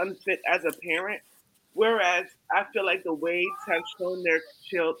someone is unfit as a parent. Whereas I feel like the Wades have shown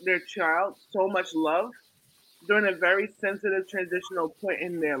their child so much love during a very sensitive transitional point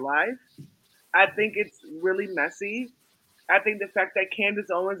in their life. I think it's really messy. I think the fact that Candace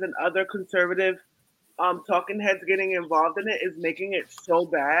Owens and other conservative talking heads getting involved in it is making it so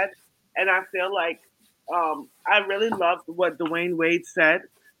bad. And I feel like I really loved what Dwayne Wade said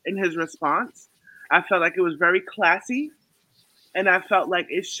in his response. I felt like it was very classy, and I felt like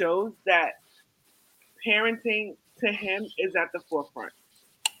it shows that parenting to him is at the forefront,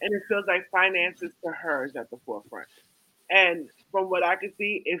 and it feels like finances to her is at the forefront. And from what I can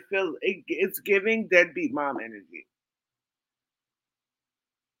see, it's giving deadbeat mom energy.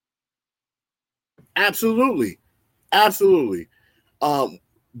 Absolutely.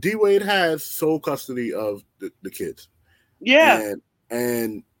 D Wade has sole custody of the kids. Yeah.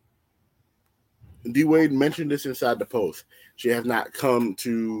 And D Wade mentioned this inside the post.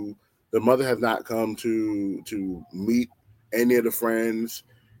 The mother has not come to meet any of the friends,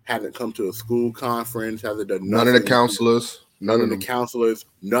 hasn't come to a school conference, hasn't done nothing. None of the counselors. None of the counselors,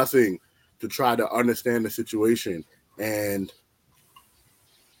 nothing to try to understand the situation.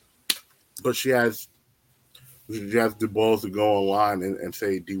 But she has the balls to go online and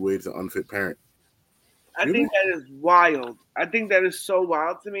say D Wade's an unfit parent. I think that is wild. I think that is so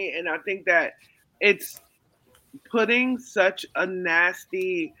wild to me. And I think that it's putting such a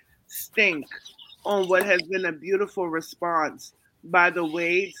nasty stink on what has been a beautiful response by the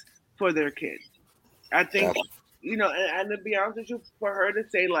Wades for their kids. I think, and to be honest with you, for her to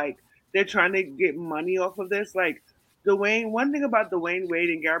say, like, they're trying to get money off of this, like, one thing about Dwayne Wade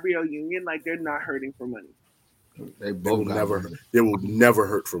and Gabrielle Union, like, they're not hurting for money. They will never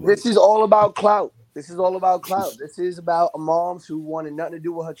hurt for money. This is all about clout. This is about a mom who wanted nothing to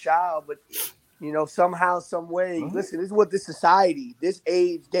do with her child, but somehow, some way. Listen, this is what this society, this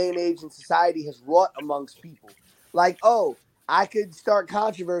day and age in society has wrought amongst people. Like, I could start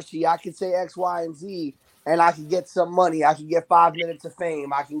controversy. I could say X, Y, and Z, and I could get some money. I could get 5 minutes of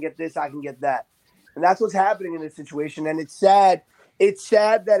fame. I can get this. I can get that. And that's what's happening in this situation. And it's sad. It's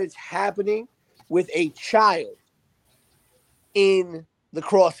sad that it's happening with a child in the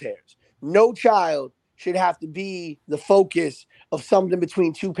crosshairs. No child should have to be the focus of something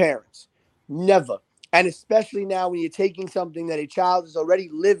between two parents. Never. And especially now when you're taking something that a child is already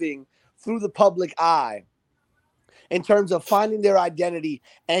living through the public eye in terms of finding their identity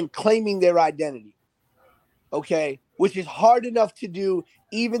and claiming their identity. Okay? Which is hard enough to do,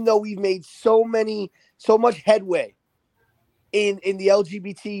 even though we've made so much headway in the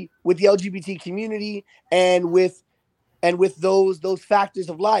LGBT community and with those factors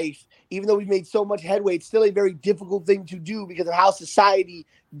of life. Even though we've made so much headway, it's still a very difficult thing to do because of how society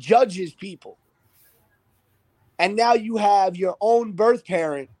judges people. And now you have your own birth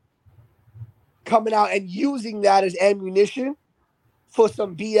parent coming out and using that as ammunition for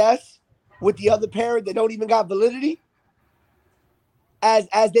some BS with the other parent that don't even got validity. As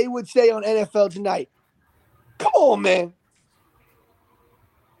they would say on NFL Tonight. Come on, man.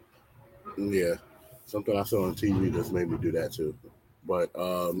 Yeah. Something I saw on TV just made me do that too. But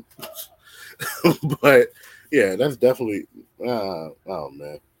but yeah, that's definitely oh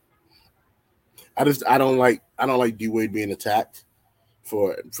man. I don't like D Wade being attacked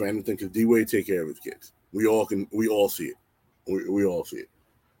for anything because D Wade take care of his kids. We all see it. We all see it.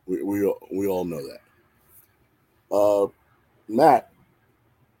 We all know that. Matt,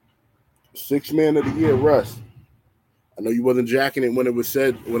 6th man of the year, Russ. I know you wasn't jacking it when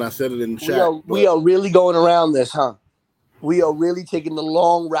I said it in the chat. We are really going around this, huh? We are really taking the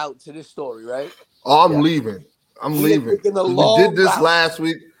long route to this story, right? Oh, I'm leaving. We did this last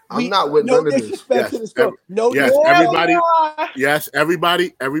week. I'm not with none of this.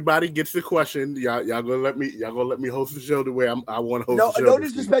 Everybody gets the question. Y'all gonna let me host the show the way I want to host the show. No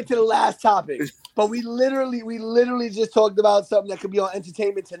disrespect to the last topic, but we literally just talked about something that could be on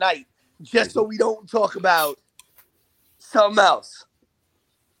Entertainment Tonight, just so we don't talk about something else.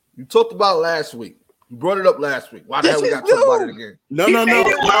 You talked about last week. You brought it up last week. Why the hell we got to talk about it again? No.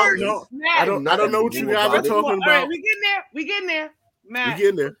 I don't know what you guys are talking about. All right, we getting there. Matt, we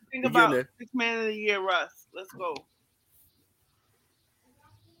getting there. Think about 6th man of the year, Russ. Let's go.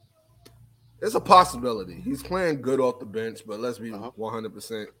 It's a possibility. He's playing good off the bench, but let's be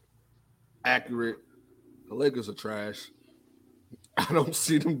 100% accurate. The Lakers are trash. I don't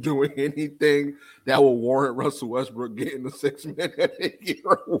see them doing anything that will warrant Russell Westbrook getting the 6th man of the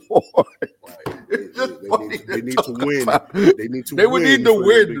year award. They need to win. They would need to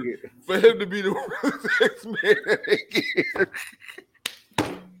win for him to be the 6th man of the year.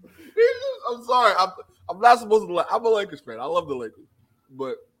 I'm sorry. I'm not supposed to. I'm a Lakers fan. I love the Lakers,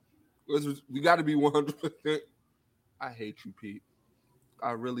 but we got to be 100%. I hate you, Pete.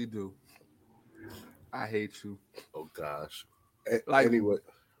 I really do. I hate you. Oh gosh. Anyway,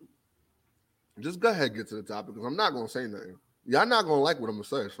 just go ahead and get to the topic because I'm not gonna say nothing. Y'all not gonna like what I'm gonna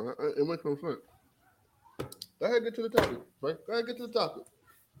say, so it makes no sense. Go ahead and get to the topic, right? Go ahead and get to the topic.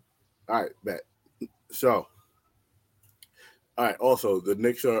 All right, bet. So, all right. Also, the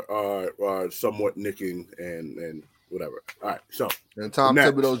Knicks are somewhat nicking and whatever. All right. So, and Tom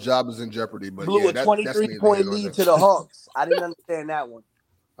Thibodeau's job is in jeopardy, but blew a 23-point lead to the Hawks. I didn't understand that one.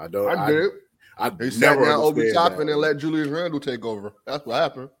 I did. They sat down Obi Toppin and let Julius Randle take over. That's what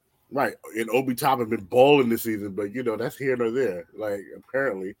happened. Right. And Obi Toppin been balling this season, but that's here nor there. Like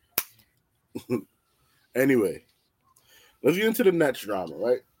apparently. Anyway, let's get into the Nets drama,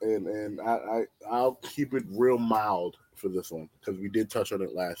 right? And I'll keep it real mild for this one because we did touch on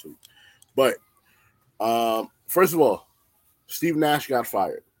it last week. But first of all, Steve Nash got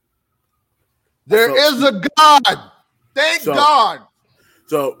fired. There is a God. Thank God.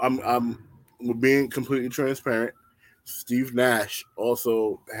 So we're being completely transparent. Steve Nash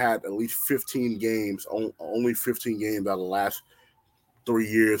also had at least 15 games, only 15 games out of the last 4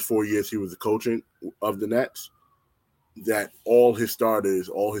 years he was the coaching of the Nets, that all his starters,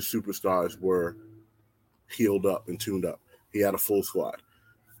 all his superstars were healed up and tuned up. He had a full squad.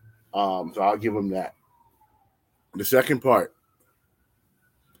 So I'll give him that. The second part,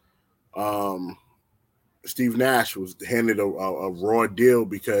 Steve Nash was handed a raw deal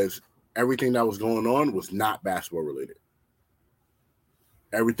because everything that was going on was not basketball related.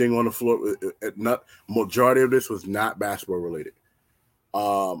 Everything on the floor, majority of this was not basketball related.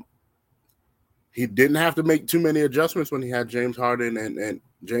 He didn't have to make too many adjustments when he had James Harden and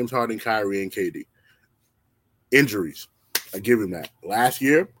Kyrie and KD. Injuries, I give him that. Last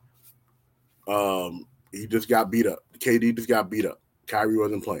year, he just got beat up. KD just got beat up. Kyrie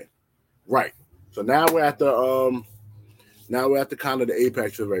wasn't playing. Right. So now we're at the kind of the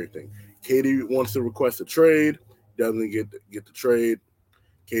apex of everything. KD wants to request a trade, doesn't get the trade.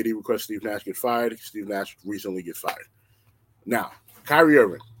 KD requests Steve Nash get fired. Steve Nash recently gets fired. Now, Kyrie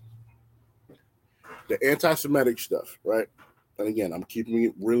Irving, the anti-Semitic stuff, right? And again, I'm keeping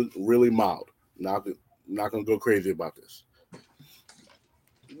it really, really mild. Not gonna go crazy about this.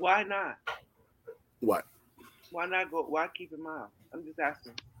 Why not? What? Why not go? Why keep him out? I'm just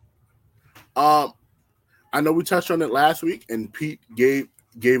asking. I know we touched on it last week, and Pete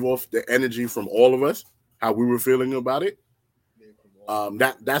gave off the energy from all of us, how we were feeling about it.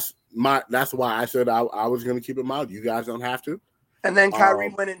 That's why I said I was going to keep him out. You guys don't have to. And then Kyrie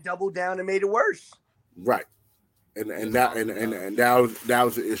went and doubled down and made it worse. Right, and that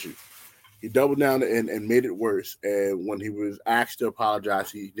was the issue. He doubled down and made it worse. And when he was asked to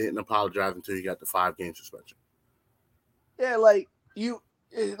apologize, he didn't apologize until he got the 5-game suspension. Yeah, like you.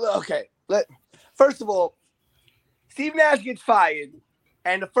 Okay, first of all, Steve Nash gets fired,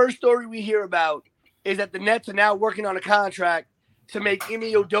 and the first story we hear about is that the Nets are now working on a contract to make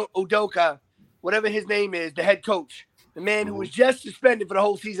Ime Udoka, whatever his name is, the head coach, the man who was just suspended for the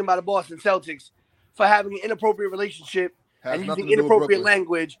whole season by the Boston Celtics for having an inappropriate relationship and using inappropriate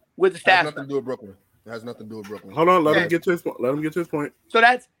language with the staff. It has nothing to do with Brooklyn. It has nothing to do with Brooklyn. Hold on, let him get to his point. Let him get to his point. So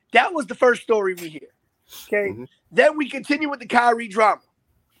that was the first story we hear. Okay. Then we continue with the Kyrie drama.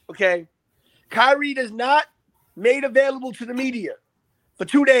 Okay. Kyrie is not made available to the media for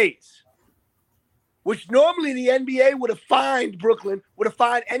 2 days, which normally the NBA would have fined Brooklyn, would have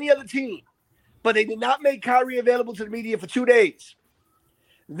fined any other team, but they did not make Kyrie available to the media for 2 days.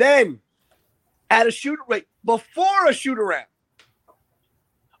 Then at before a shoot-around,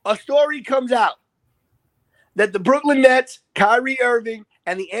 a story comes out that the Brooklyn Nets, Kyrie Irving,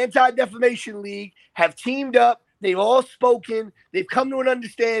 and the Anti-Defamation League have teamed up. They've all spoken. They've come to an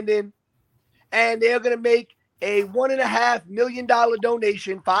understanding, and they're going to make a $1.5 million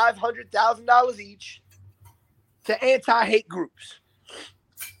donation, $500,000 each, to anti-hate groups.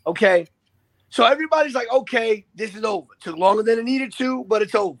 Okay? So everybody's like, okay, this is over. Took longer than it needed to, but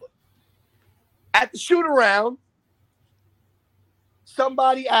it's over. At the shoot-around,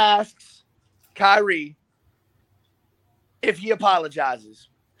 somebody asks Kyrie if he apologizes.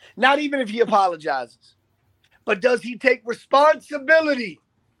 Not even if he apologizes, but does he take responsibility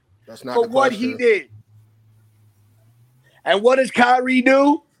for what he did? And what does Kyrie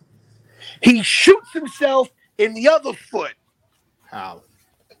do? He shoots himself in the other foot. How?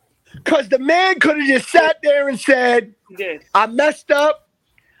 Because the man could have just sat there and said, I messed up.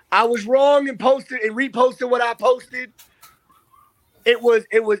 I was wrong and reposted what I posted. It was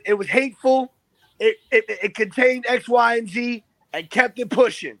hateful. It contained X, Y, and Z and kept it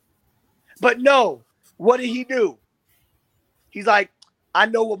pushing. But no, what did he do? He's like, I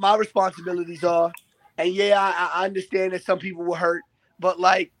know what my responsibilities are. And yeah, I understand that some people were hurt, but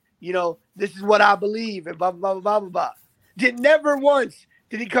this is what I believe and blah, blah, blah, blah, blah. Never once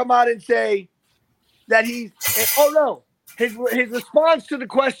did he come out and say that his response to the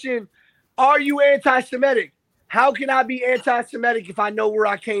question, are you anti-Semitic? How can I be anti-Semitic if I know where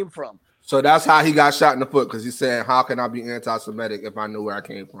I came from? So that's how he got shot in the foot, because he said, how can I be anti-Semitic if I know where I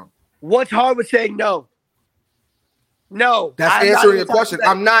came from? What's hard with saying no? No. That's answering your question.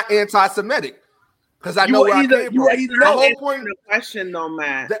 I'm not anti-Semitic. Because I know where I came from. The whole point of the question, though,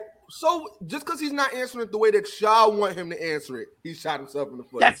 man. So just because he's not answering it the way that y'all want him to answer it, he shot himself in the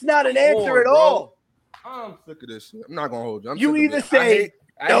foot. That's not an answer at all. I'm sick of this shit. I'm not gonna hold you. You either say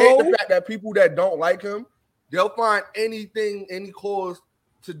I hate the fact that people that don't like him, they'll find any cause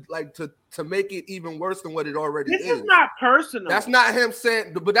to make it even worse than what it already is. This is not personal. That's not him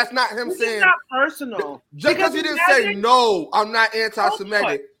saying, but that's not him saying. It's not personal. Just because he didn't say no, I'm not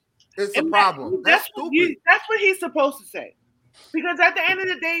anti-Semitic. It's a problem. That's stupid. That's what he's supposed to say. Because at the end of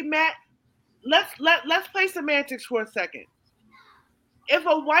the day, Matt, let's play semantics for a second. If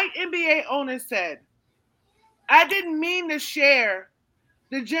a white NBA owner said, I didn't mean to share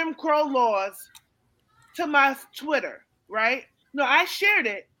the Jim Crow laws to my Twitter, right? No, I shared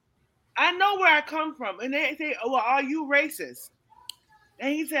it. I know where I come from. And they say, oh, well, are you racist?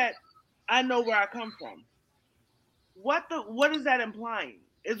 And he said, I know where I come from. What is that implying?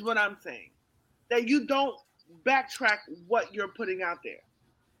 Is what I'm saying. That you don't backtrack what you're putting out there.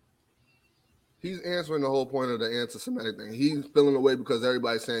 He's answering the whole point of the anti-Semitic thing. He's feeling away because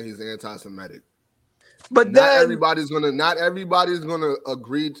everybody's saying he's anti-Semitic. But not everybody's gonna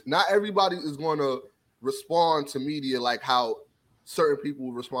agree. Not everybody is gonna respond to media like how certain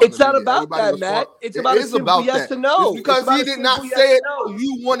people respond. It's not about that, Matt. It's about a simple yes or no. It's because he did not say it.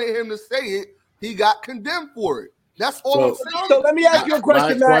 You wanted him to say it. He got condemned for it. That's all I'm saying. So let me ask you a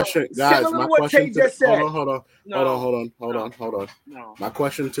question, Matt. Similar to what Kate just said. Hold on. No. My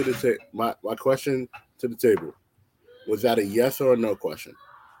question to the table. Was that a yes or a no question?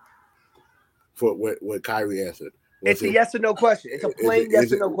 For what Kyrie answered. It's a yes or no question. It's a plain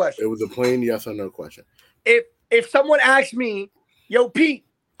yes or no question. It was a plain yes or no question. If someone asked me, yo, Pete,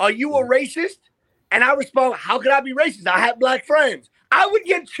 are you a racist? And I respond, how could I be racist? I have black friends. I would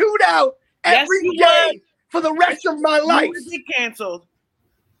get chewed out every day for the rest of my life. You would get canceled.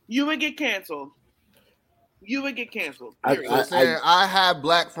 You would get canceled. I have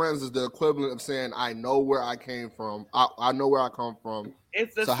black friends is the equivalent of saying I know where I came from. I know where I come from.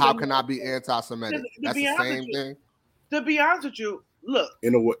 So how can I be anti-Semitic? That's the same thing. To be honest with you, look.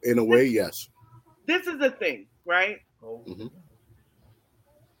 In a way, yes. This is the thing, right? Mm-hmm.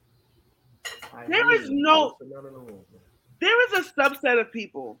 There is a subset of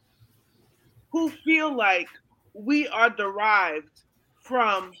people who feel like we are derived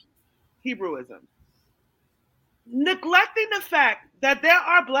from Hebrewism, neglecting the fact that there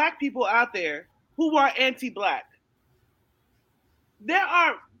are black people out there who are anti-black. There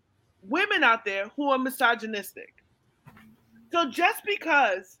are women out there who are misogynistic. So just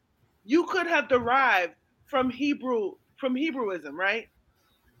because you could have derived from Hebrewism, right,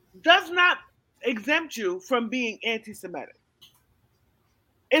 does not exempt you from being anti-Semitic.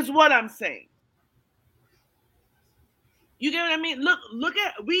 Is what I'm saying. You get what I mean? Look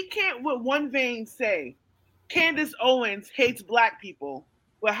at, we can't with one vein say Candace Owens hates black people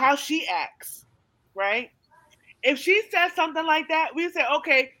with how she acts, right? If she says something like that, we say,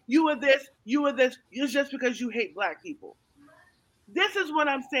 okay, you were this, it's just because you hate black people. This is what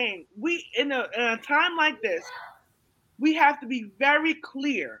I'm saying. We, in a time like this, we have to be very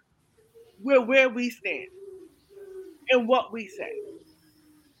clear where we stand and what we say.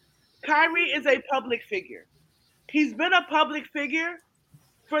 Kyrie is a public figure. He's been a public figure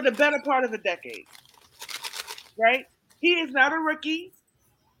for the better part of a decade, right? He is not a rookie.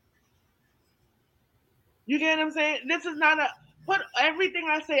 You get what I'm saying? This is not put everything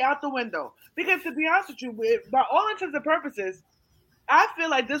I say out the window. Because to be honest with you, by all intents and purposes, I feel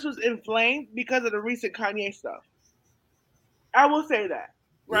like this was inflamed because of the recent Kanye stuff. I will say that,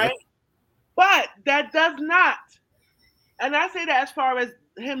 right? Yeah. But that does not, and I say that as far as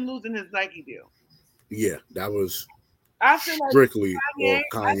him losing his Nike deal. Yeah, that was strictly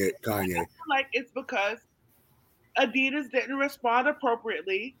Kanye. I feel like it's because Adidas didn't respond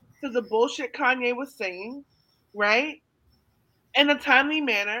appropriately to the bullshit Kanye was saying, right? In a timely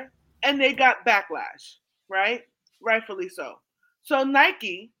manner, and they got backlash, right? Rightfully so. So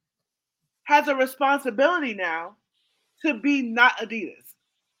Nike has a responsibility now to be not Adidas.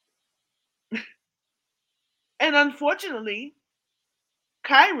 And unfortunately,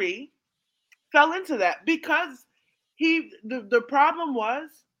 Kyrie fell into that because the problem was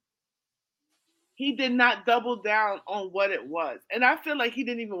he did not double down on what it was. And I feel like he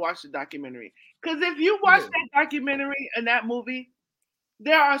didn't even watch the documentary. Because if you watch that documentary and that movie,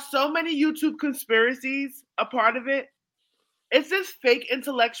 there are so many YouTube conspiracies a part of it. It's this fake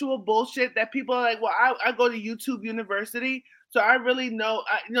intellectual bullshit that people are like, well, I go to YouTube University, so I really know,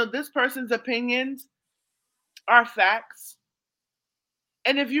 this person's opinions are facts.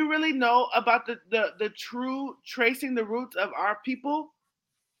 And if you really know about the true tracing the roots of our people,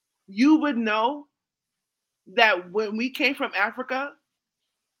 you would know that when we came from Africa,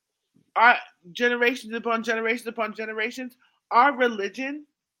 our generations upon generations, our religion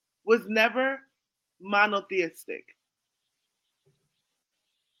was never monotheistic.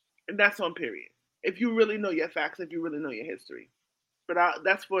 And that's on period. If you really know your facts, if you really know your history. But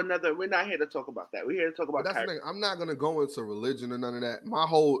that's for another. We're not here to talk about that. We're here to talk about. That's the thing. I'm not going to go into religion or none of that. My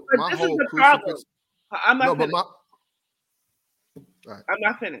whole crucifix. I'm not finished. Right. I'm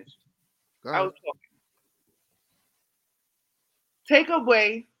not finished. I was talking. Take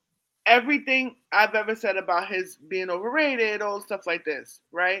away everything I've ever said about his being overrated, all stuff like this,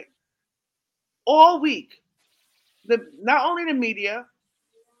 right? All week, not only the media,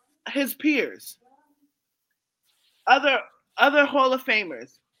 his peers, other Hall of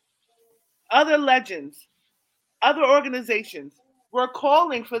Famers, other legends, other organizations were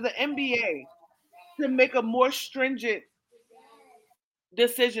calling for the NBA to make a more stringent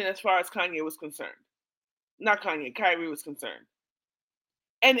decision as far as Kanye was concerned. Not Kanye, Kyrie was concerned.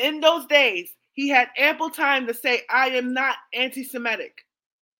 And in those days, he had ample time to say, I am not anti-Semitic.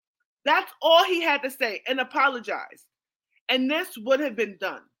 That's all he had to say and apologize. And this would have been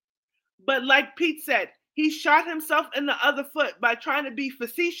done. But like Pete said, he shot himself in the other foot by trying to be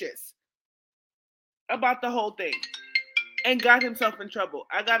facetious about the whole thing and got himself in trouble.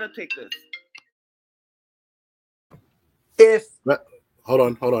 I got to take this. Hold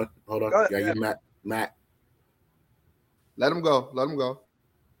on. Yeah, Matt. Let him go.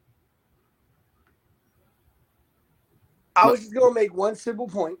 I was just going to make one simple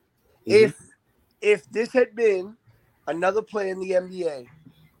point. Mm-hmm. If this had been another player in the NBA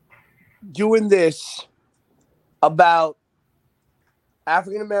doing this about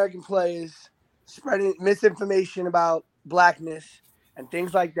African-American players spreading misinformation about blackness and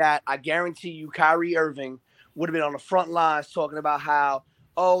things like that, I guarantee you Kyrie Irving would have been on the front lines talking about how,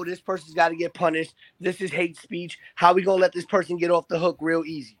 oh, this person's got to get punished. This is hate speech. How we going to let this person get off the hook real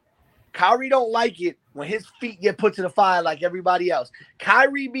easy? Kyrie don't like it when his feet get put to the fire like everybody else.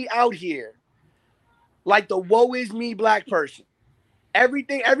 Kyrie be out here like the woe is me black person.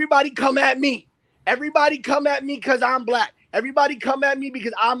 Everybody come at me. Everybody come at me because I'm black. Everybody come at me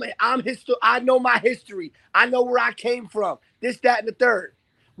because I know my history. I know where I came from. This, that, and the third.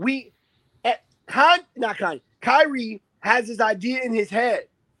 Kyrie has this idea in his head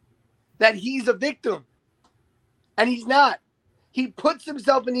that he's a victim. And he's not. He puts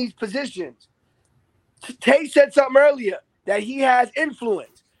himself in these positions. Tay said something earlier that he has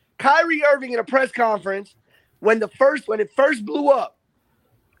influence. Kyrie Irving in a press conference when it first blew up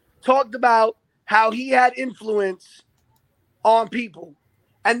talked about how he had influence on people.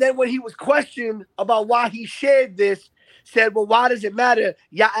 And then when he was questioned about why he shared this, said, well, why does it matter?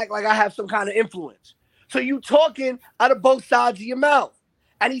 Y'all act like I have some kind of influence. So you talking out of both sides of your mouth.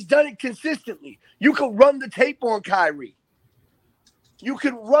 And he's done it consistently. You could run the tape on Kyrie. You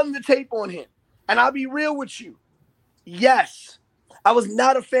could run the tape on him. And I'll be real with you. Yes, I was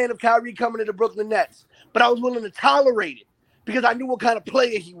not a fan of Kyrie coming to the Brooklyn Nets, but I was willing to tolerate it because I knew what kind of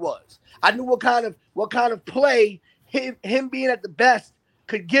player he was. I knew what kind of play him being at the best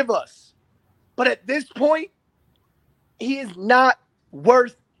could give us. But at this point, he is not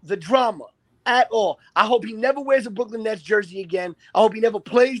worth the drama at all. I hope he never wears a Brooklyn Nets jersey again. I hope he never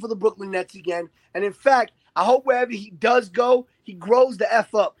plays for the Brooklyn Nets again. And in fact, I hope wherever he does go, he grows the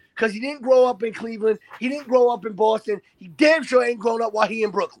F up. Because he didn't grow up in Cleveland. He didn't grow up in Boston. He damn sure ain't grown up while he in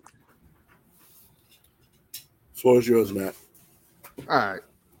Brooklyn. Floor is yours, Matt. All right.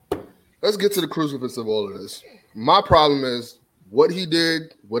 Let's get to the crucifix of all of this. My problem is what he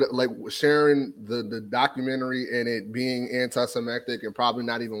did, sharing the documentary and it being anti-Semitic and probably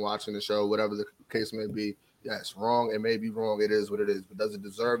not even watching the show, whatever the case may be. Yes, wrong. It may be wrong. It is what it is. But does it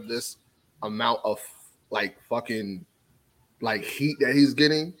deserve this amount of fucking heat that he's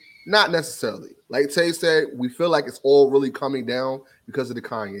getting? Not necessarily. Like Tay said, we feel like it's all really coming down because of the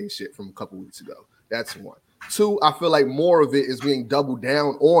Kanye shit from a couple weeks ago. That's one. Two, I feel like more of it is being doubled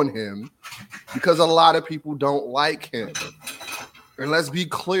down on him because a lot of people don't like him. And let's be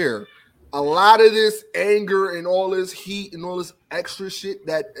clear, a lot of this anger and all this heat and all this extra shit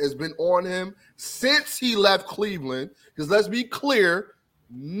that has been on him since he left Cleveland, because let's be clear,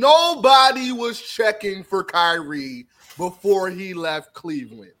 nobody was checking for Kyrie before he left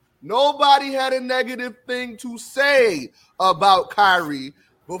Cleveland. Nobody had a negative thing to say about Kyrie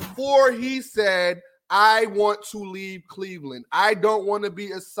before he said, I want to leave Cleveland. I don't want to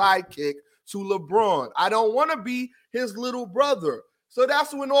be a sidekick to LeBron. I don't want to be his little brother. So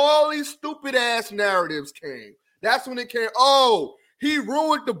that's when all these stupid ass narratives came. That's when it came, oh, he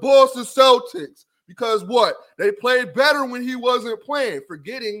ruined the Boston Celtics because what? They played better when he wasn't playing,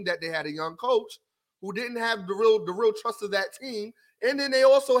 forgetting that they had a young coach who didn't have the real trust of that team. And then they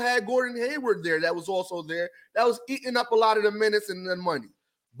also had Gordon Hayward there that was also there. That was eating up a lot of the minutes and the money.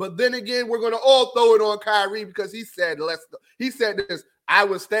 But then again, we're going to all throw it on Kyrie because he said this, I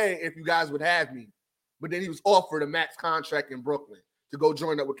was staying if you guys would have me. But then he was offered a max contract in Brooklyn to go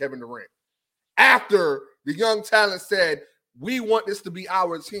join up with Kevin Durant. After the young talent said, we want this to be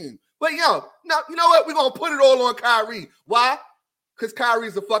our team. But now, you know what? We're going to put it all on Kyrie. Why? Because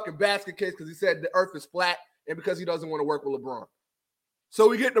Kyrie's a fucking basket case because he said the earth is flat and because he doesn't want to work with LeBron. So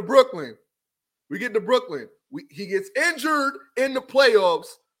we get to Brooklyn. He gets injured in the playoffs,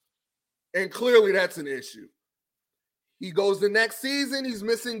 and clearly that's an issue. He goes the next season. He's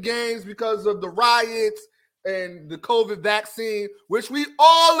missing games because of the riots and the COVID vaccine, which we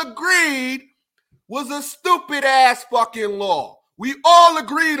all agreed was a stupid-ass fucking law. We all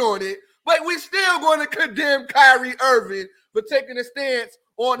agreed on it, but we're still going to condemn Kyrie Irving for taking a stance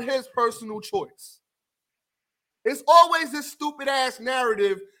on his personal choice. It's always this stupid-ass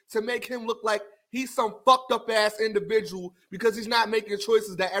narrative to make him look like he's some fucked-up-ass individual because he's not making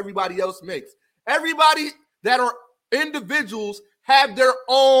choices that everybody else makes. Everybody that are individuals have their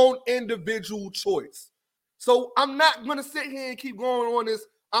own individual choice. So I'm not going to sit here and keep going on this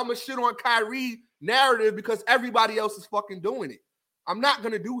I'm going to shit on Kyrie narrative because everybody else is fucking doing it. I'm not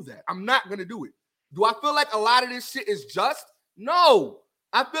going to do that. I'm not going to do it. Do I feel like a lot of this shit is just? No.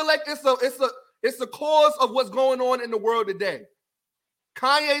 I feel like it's a cause of what's going on in the world today.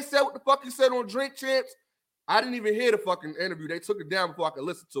 Kanye said what the fuck he said on Drink Champs. I didn't even hear the fucking interview. They took it down before I could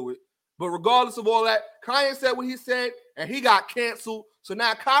listen to it. But regardless of all that, Kanye said what he said, and he got canceled. So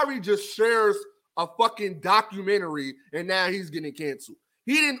now Kyrie just shares a fucking documentary, and now he's getting canceled.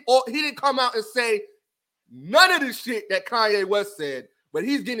 He didn't come out and say, none of the shit that Kanye West said, but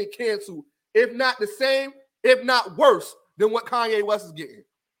he's getting canceled, if not the same, if not worse than what Kanye West is getting.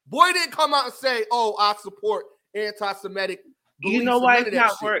 Boy didn't come out and say, "Oh, I support anti-Semitic beliefs." You know why it's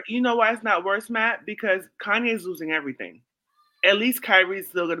not worse? You know why it's not worse, Matt? Because Kanye's losing everything. At least Kyrie's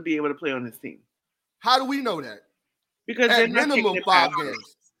still going to be able to play on his team. How do we know that? Because at minimum 5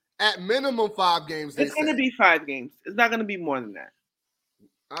 games. At minimum 5 games. It's going to be 5 games. It's not going to be more than that.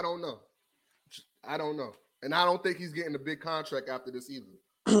 I don't know. And I don't think he's getting a big contract after this either.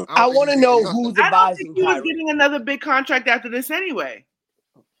 I want to know who's advising Kyrie. I don't think he was getting another big contract after this anyway.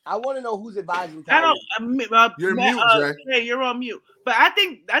 I want to know who's advising Kyrie. You're mute, Jay. Hey, you're on mute. But I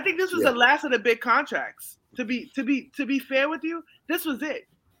think this was the last of the big contracts. To be fair with you, this was it.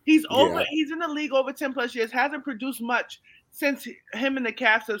 He's over. Yeah. He's in the league over 10 plus years. Hasn't produced much since him and the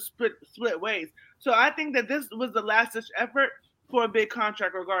Cavs have split ways. So I think that this was the last ditch effort for a big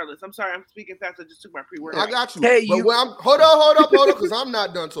contract. Regardless, I'm sorry, I'm speaking fast. I just took my pre-word. I got you. Hey, hold on, because I'm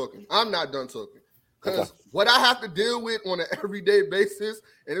not done talking. Because what I have to deal with on an everyday basis,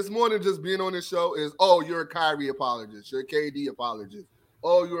 and it's more than just being on this show, is, oh, you're a Kyrie apologist. You're a KD apologist.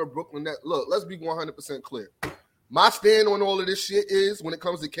 Oh, you're a Brooklyn Net. Look, let's be 100% clear. My stand on all of this shit is, when it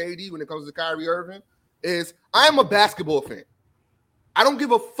comes to KD, when it comes to Kyrie Irving, is I am a basketball fan. I don't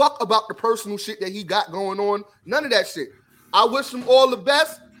give a fuck about the personal shit that he got going on. None of that shit. I wish him all the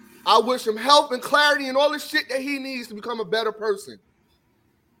best. I wish him health and clarity and all the shit that he needs to become a better person.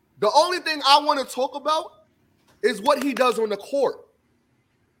 The only thing I want to talk about is what he does on the court.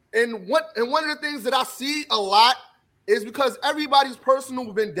 And one of the things that I see a lot is because everybody's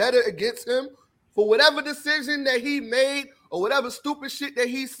personal vendetta against him for whatever decision that he made or whatever stupid shit that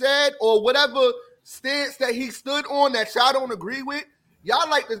he said or whatever stance that he stood on that y'all don't agree with, y'all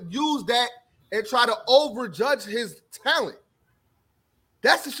like to use that and try to overjudge his talent.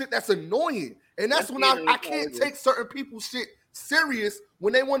 That's the shit that's annoying. And that's when I can't take certain people's shit serious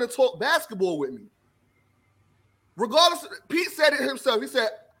when they want to talk basketball with me. Regardless, Pete said it himself. He said,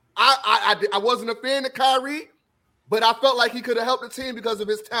 I wasn't a fan of Kyrie, but I felt like he could have helped the team because of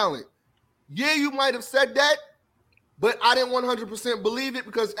his talent. Yeah, you might have said that, but I didn't 100% believe it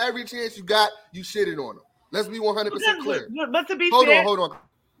because every chance you got, you shitted on him. Let's be 100% clear. But to be fair, hold on.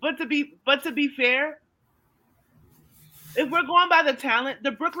 But to be fair, if we're going by the talent,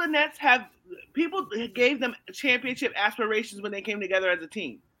 the Brooklyn Nets people gave them championship aspirations when they came together as a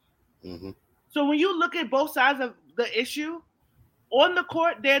team. Mm-hmm. So when you look at both sides of the issue, on the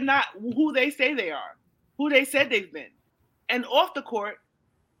court, they're not who they say they are, who they said they've been. And off the court,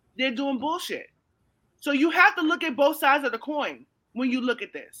 they're doing bullshit. So you have to look at both sides of the coin when you look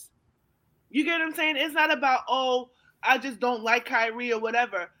at this. You get what I'm saying? It's not about, oh, I just don't like Kyrie or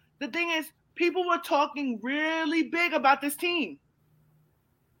whatever. The thing is, people were talking really big about this team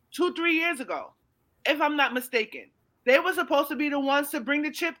 2-3 years ago, if I'm not mistaken. They were supposed to be the ones to bring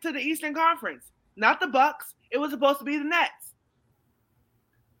the chip to the Eastern Conference, not the Bucks. It was supposed to be the Nets.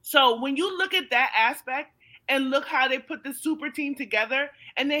 So when you look at that aspect and look how they put the super team together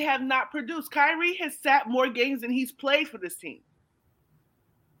and they have not produced, Kyrie has sat more games than he's played for this team.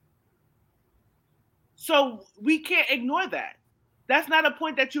 So we can't ignore that. That's not a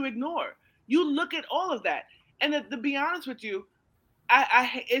point that you ignore. You look at all of that. And to be honest with you,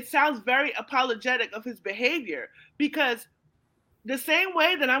 it sounds very apologetic of his behavior, because the same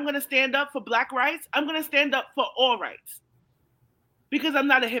way that I'm going to stand up for Black rights, I'm going to stand up for all rights, because I'm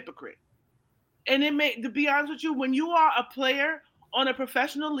not a hypocrite. And to be honest with you, when you are a player on a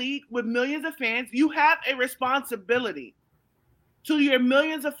professional league with millions of fans, you have a responsibility to your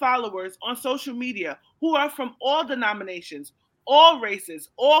millions of followers on social media who are from all denominations, all races,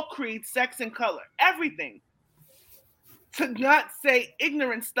 all creeds, sex, and color, everything, to not say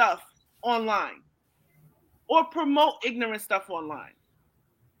ignorant stuff online or promote ignorant stuff online.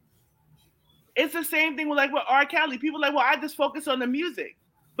 It's the same thing with R. Kelly. People are like, well, I just focus on the music,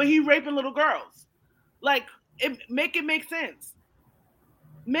 but he raping little girls. Like, make it make sense.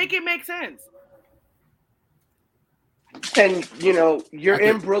 Make it make sense. And you're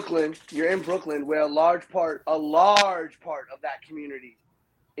in Brooklyn, where a large part of that community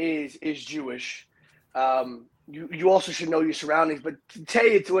is Jewish. You also should know your surroundings. But to tell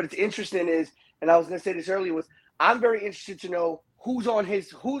you what's interesting is, and I was going to say this earlier, was I'm very interested to know who's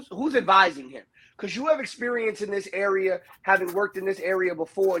advising him, because you have experience in this area, having worked in this area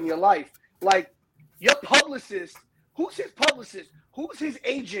before in your life. Like, your publicist, who's his publicist? Who's his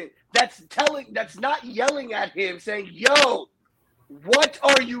agent that's not yelling at him saying, yo, what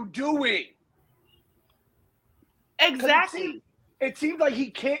are you doing? Exactly. It seems like he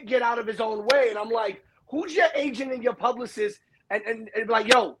can't get out of his own way. And I'm like, who's your agent and your publicist? And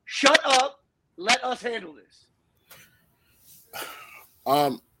like, yo, shut up. let us handle this.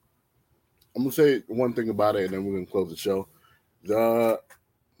 I'm gonna say one thing about it, and then we're gonna close the show.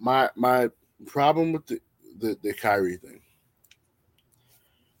 My problem with the Kyrie thing,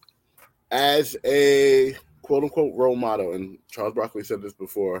 as a quote unquote role model, and Charles Barkley said this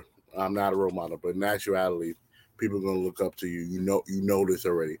before, I'm not a role model, but in actuality, people are gonna look up to you. You know this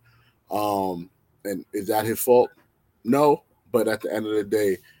already. And is that his fault? No, but at the end of the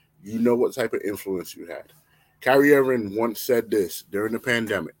day, you know what type of influence you had. Kyrie Irving once said this during the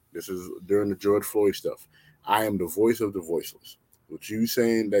pandemic. This is during the George Floyd stuff. I am the voice of the voiceless. With you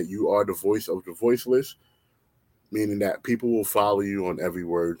saying that you are the voice of the voiceless, meaning that people will follow you on every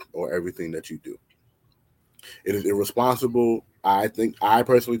word or everything that you do. It is irresponsible. I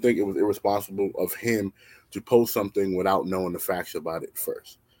personally think it was irresponsible of him to post something without knowing the facts about it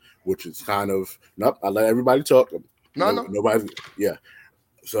first, which is kind of, nope, I let everybody talk. No. Nobody, yeah.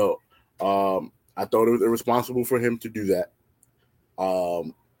 So I thought it was irresponsible for him to do that.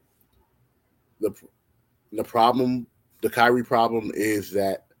 The problem, the Kyrie problem, is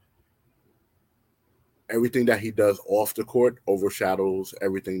that everything that he does off the court overshadows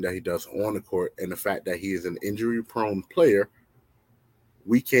everything that he does on the court, and the fact that he is an injury-prone player,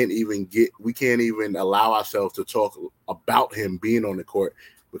 we can't even allow ourselves to talk about him being on the court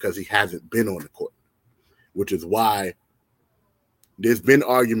because he hasn't been on the court, which is why there's been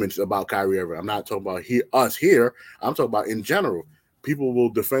arguments about Kyrie Irving. I'm not talking about us here. I'm talking about in general. People will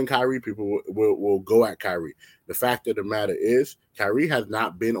defend Kyrie. People will go at Kyrie. The fact of the matter is, Kyrie has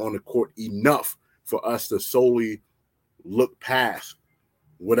not been on the court enough for us to solely look past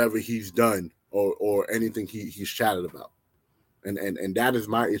whatever he's done or anything he's chatted about. And that is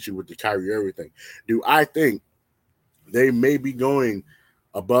my issue with the Kyrie Irving thing. Do I think they may be going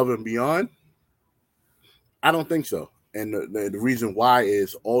above and beyond? I don't think so. And the reason why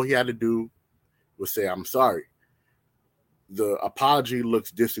is all he had to do was say, I'm sorry. The apology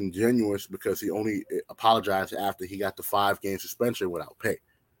looks disingenuous because he only apologized after he got the 5-game suspension without pay.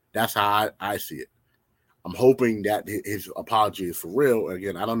 That's how I see it. I'm hoping that his apology is for real.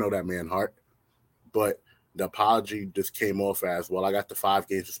 Again, I don't know that man's heart, but the apology just came off as, well, I got the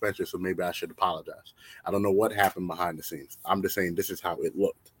 5-game suspension, so maybe I should apologize. I don't know what happened behind the scenes. I'm just saying this is how it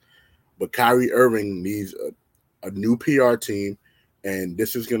looked. But Kyrie Irving needs a new PR team, and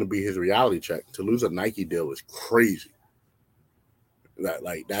this is going to be his reality check. To lose a Nike deal is crazy.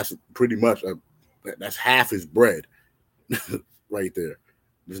 That's pretty much that's half his bread right there.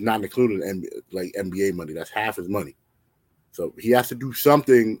 It's not included NBA money. That's half his money. So he has to do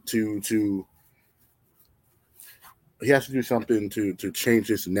something to change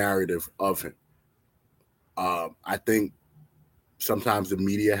this narrative of him. I think sometimes the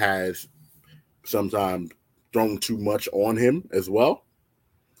media has sometimes thrown too much on him as well.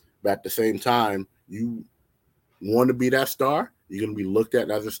 But at the same time, you want to be that star, you're going to be looked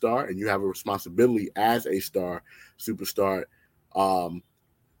at as a star, and you have a responsibility as a star, superstar,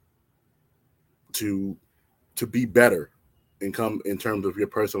 to be better in terms of your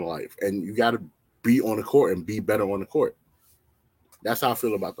personal life. And you got to be on the court and be better on the court. That's how I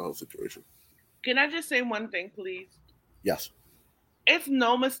feel about the whole situation. Can I just say one thing, please? Yes. It's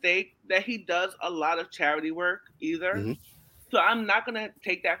no mistake that he does a lot of charity work either. Mm-hmm. So I'm not going to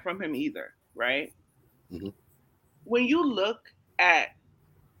take that from him either, right? Mm-hmm. When you look at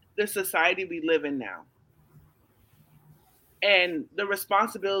the society we live in now and the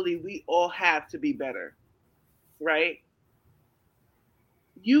responsibility we all have to be better, right?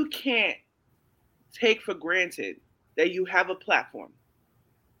 You can't take for granted that you have a platform.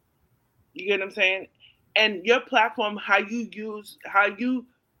 You get what I'm saying? And your platform, how you use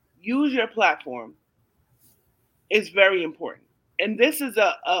your platform is very important. And this is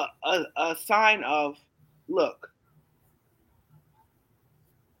a sign of, look,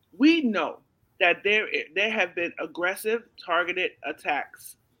 we know that there have been aggressive, targeted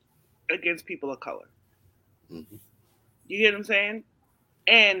attacks against people of color. Mm-hmm. You get what I'm saying?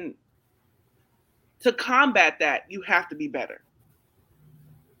 And to combat that, you have to be better.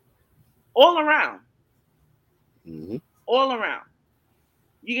 All around. Mm-hmm. All around.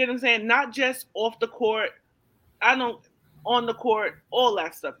 You get what I'm saying? Not just off the court, on the court, all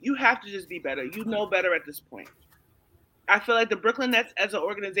that stuff. You have to just be better. You know better at this point. I feel like the Brooklyn Nets as an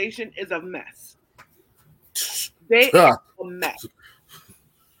organization is a mess. They are a mess.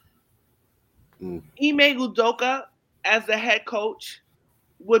 Ime Udoka as the head coach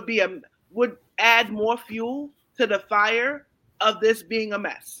would add more fuel to the fire of this being a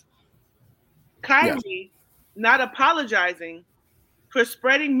mess. Kyrie not apologizing for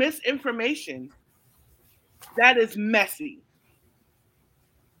spreading misinformation, that is messy.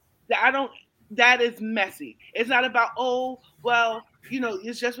 that is messy. It's not about, oh, well,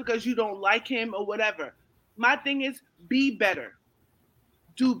 it's just because you don't like him or whatever. My thing is, be better,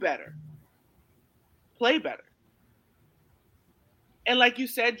 do better, play better. And like you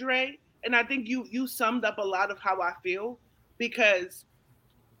said, Dre, and I think you summed up a lot of how I feel, because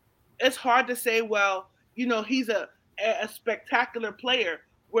it's hard to say, well, he's a spectacular player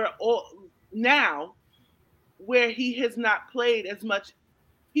where he has not played as much.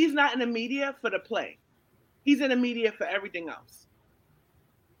 He's not in the media for the play. He's in the media for everything else.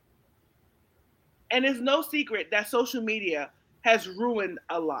 And it's no secret that social media has ruined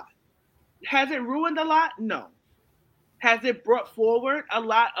a lot. Has it ruined a lot? No. Has it brought forward a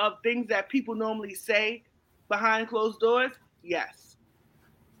lot of things that people normally say behind closed doors? Yes.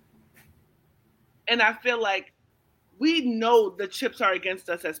 And I feel like we know the chips are against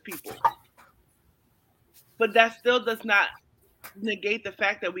us as people. But that still does not negate the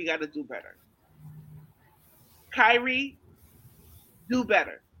fact that we got to do better. Kyrie, do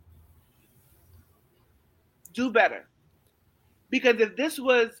better. Do better. Because if this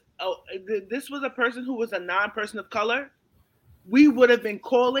was a person who was a non-person of color, we would have been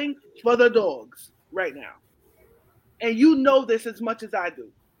calling for the dogs right now. And you know this as much as I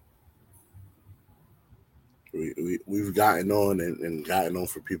do. We've gotten on and gotten on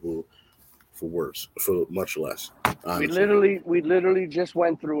for people for worse, for much less. Honestly. We literally just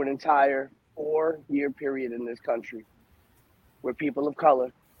went through an entire 4-year period in this country where people of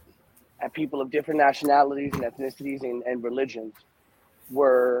color and people of different nationalities and ethnicities and religions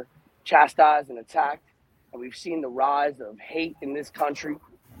were chastised and attacked. And we've seen the rise of hate in this country,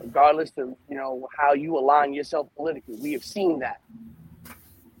 regardless of, how you align yourself politically. We have seen that.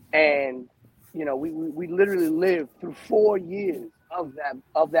 And, we literally lived through 4 years of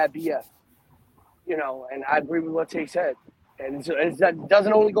that BS. And I agree with what Tay said. And that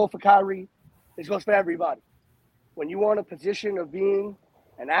doesn't only go for Kyrie, it goes for everybody. When you are in a position of being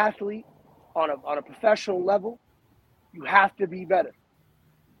an athlete on a professional level, you have to be better.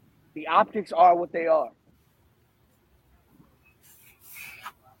 The optics are what they are.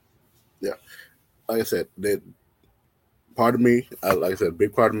 Yeah. Like I said, that part of me, like I said, a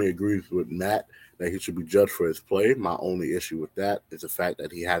big part of me agrees with Matt that he should be judged for his play. My only issue with that is the fact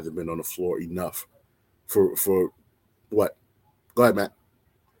that he hasn't been on the floor enough for what? Go ahead, Matt.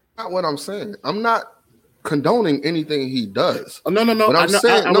 Not what I'm saying. I'm not condoning anything he does. Oh, no. I wasn't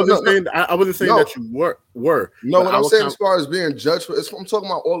saying that you were. No, what I'm saying as far as being judged for, I'm talking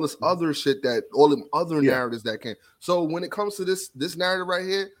about all this other shit all them other narratives that came. So when it comes to this narrative right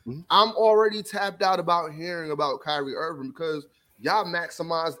here, I'm already tapped out about hearing about Kyrie Irving because y'all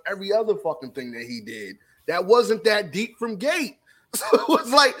maximized every other fucking thing that he did. That wasn't that deep from gate. So it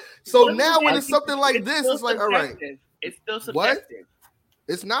was like, now when it's something like this, it's like, all right. It's still subjective. What?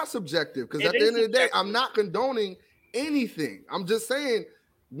 It's not subjective because at the end of the day, I'm not condoning anything. I'm just saying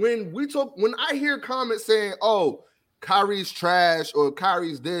when I hear comments saying, "Oh, Kyrie's trash" or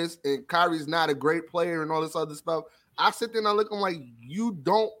 "Kyrie's this" and "Kyrie's not a great player" and all this other stuff, I sit there and I look. I'm like, you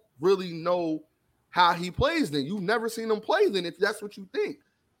don't really know how he plays. Then you've never seen him play. Then if that's what you think,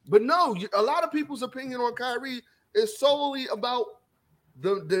 but no, a lot of people's opinion on Kyrie is solely about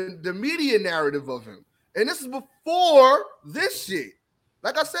the media narrative of him, and this is before this shit.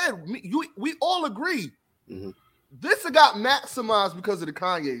 Like I said, we all agree. Mm-hmm. This got maximized because of the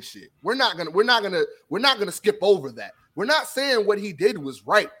Kanye shit. We're not gonna skip over that. We're not saying what he did was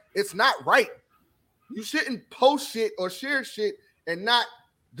right. It's not right. You shouldn't post shit or share shit and not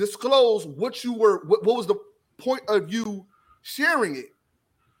disclose what was the point of you sharing it.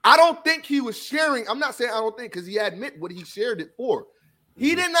 I don't think he was sharing. I'm not saying I don't think because he admit what he shared it for.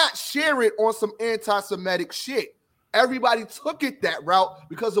 He did not share it on some anti-Semitic shit. Everybody took it that route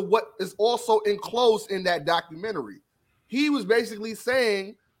because of what is also enclosed in that documentary. He was basically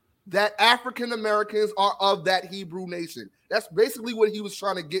saying that African Americans are of that Hebrew nation. That's basically what he was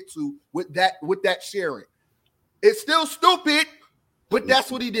trying to get to with that sharing. It's still stupid, but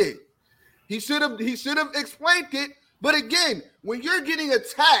that's what he did. He should have explained it. But again, when you're getting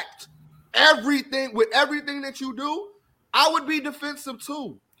attacked, everything that you do, I would be defensive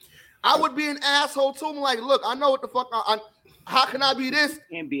too. I would be an asshole too. I'm like, look, I know what the fuck. How can I be this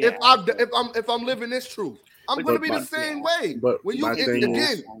if I'm living this truth? I'm going to be the same way. But when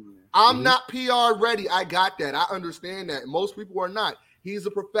I'm not PR ready. I got that. I understand that. Most people are not. He's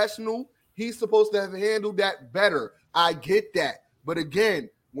a professional. He's supposed to have handled that better. I get that. But again,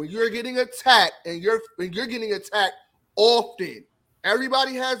 when you're getting attacked and you're getting attacked often,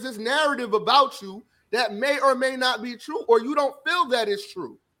 everybody has this narrative about you that may or may not be true, or you don't feel that it's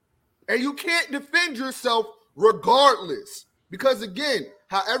true. And you can't defend yourself regardless. Because again,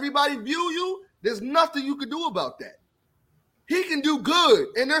 how everybody view you, there's nothing you can do about that. He can do good,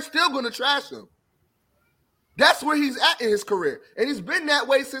 and they're still going to trash him. That's where he's at in his career. And he's been that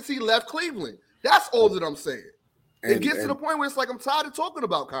way since he left Cleveland. That's all that I'm saying. It gets to the point where it's like, I'm tired of talking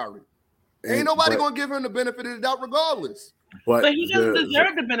about Kyrie. Ain't nobody going to give him the benefit of the doubt regardless. But he doesn't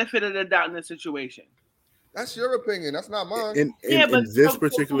deserve the benefit of the doubt in this situation. That's your opinion. That's not mine. In this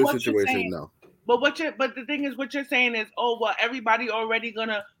particular situation, no. But the thing is, what you're saying is, oh, well, everybody already going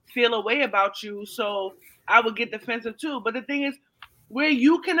to feel a way about you, so I would get defensive too. But the thing is, where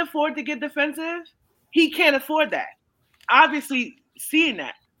you can afford to get defensive, he can't afford that. Obviously, seeing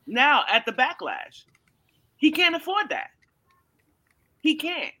that now at the Backlash, he can't afford that. He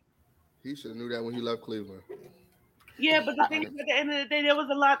can't. He should have knew that when he left Cleveland. Yeah, but the thing is, at the end of the day, there was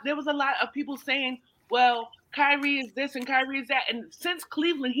a lot of people saying, well, Kyrie is this and Kyrie is that. And since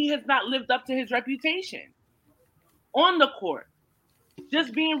Cleveland, he has not lived up to his reputation on the court.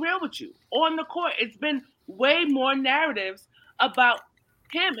 Just being real with you. On the court, it's been way more narratives about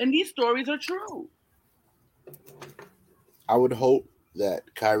him, and these stories are true. I would hope that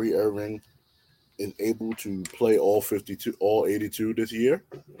Kyrie Irving is able to play all 82 this year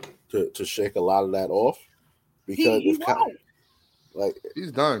to shake a lot of that off. Because he's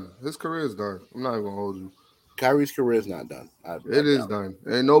done. His career is done. I'm not even gonna hold you. Kyrie's career is not done. It is done,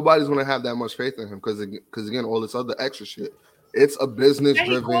 and nobody's gonna have that much faith in him because again, all this other extra shit. It's a business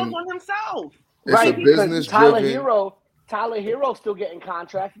driven. He calls on himself. It's right, a business driven. Tyler Hero still getting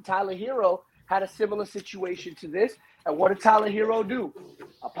contracted. Tyler Hero had a similar situation to this. And what did Tyler Hero do?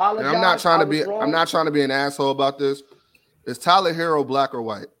 Apologize. And I'm not trying to be an asshole about this. Is Tyler Hero black or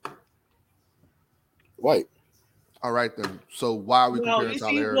white? White. All right then. So why are we comparing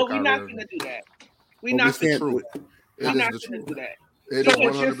Tyler Hero? Well, we're not going to do that. We're not going to do that. It is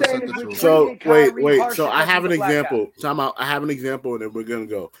 100% the truth. So wait. So I have an example. I have an example, and then we're gonna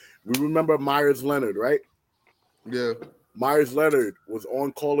go. We remember Myers Leonard, right? Yeah. Myers Leonard was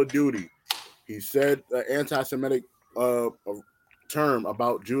on Call of Duty. He said an anti-Semitic term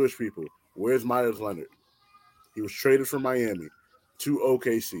about Jewish people. Where's Myers Leonard? He was traded from Miami to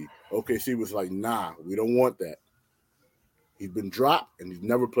OKC. OKC was like, nah, we don't want that. He's been dropped and he's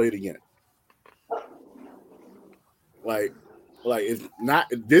never played again. Like it's not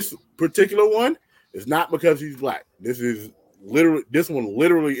this particular one. It's not because he's black. This one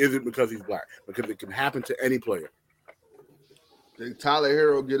literally isn't because he's black, because it can happen to any player. Tyler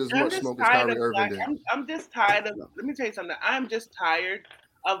Hero get as much smoke as Kyrie Irving did. I'm just tired of. Let me tell you something. I'm just tired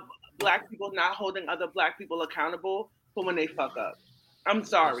of black people not holding other black people accountable for when they fuck up. I'm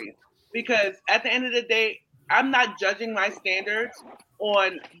sorry, because at the end of the day, I'm not judging my standards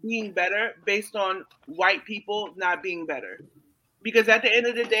on being better based on white people not being better. Because at the end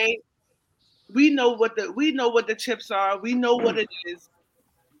of the day, we know what the chips are. We know what it is.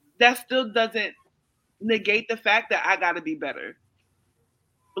 That still doesn't negate the fact that I got to be better,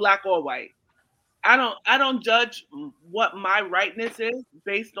 black or white. I don't judge what my rightness is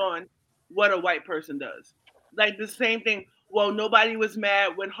based on what a white person does. Like the same thing. Well, nobody was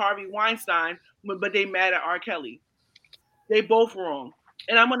mad when Harvey Weinstein, but they mad at R. Kelly. They both wrong.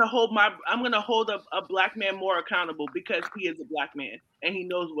 And I'm gonna hold a black man more accountable because he is a black man and he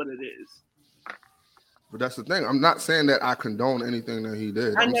knows what it is. But that's the thing. I'm not saying that I condone anything that he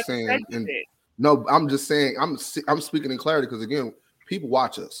did. I'm just saying I'm speaking in clarity because again, people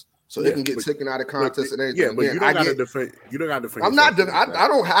watch us, so they can get taken out of context and anything. Yeah, but you don't got to defend. You don't got to defend. I'm not. I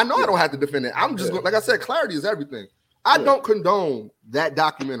don't. I know I don't have to defend it. I'm just like I said. Clarity is everything. I don't condone that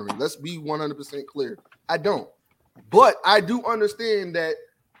documentary. Let's be 100% clear. I don't. But I do understand that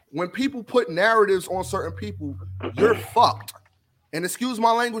when people put narratives on certain people, you're fucked. And excuse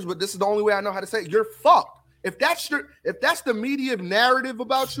my language, but this is the only way I know how to say it. You're fucked. If that's the media narrative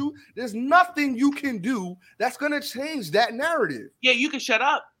about you, there's nothing you can do that's gonna change that narrative. Yeah, you can shut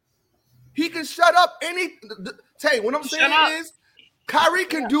up. He can shut up Tay, what I'm saying is Kyrie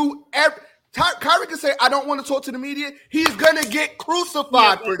can do Kyrie can say, I don't want to talk to the media. He's gonna get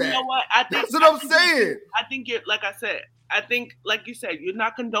crucified for that. You know what? That's what I'm saying. I think you're, like I said, I think, like you said, you're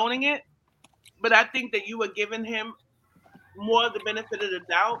not condoning it, but I think that you were giving him more of the benefit of the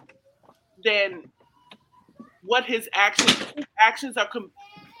doubt than what his actions are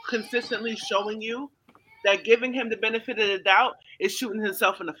consistently showing you. That giving him the benefit of the doubt is shooting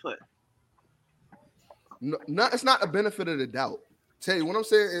himself in the foot. No, it's not a benefit of the doubt. Tell you what I'm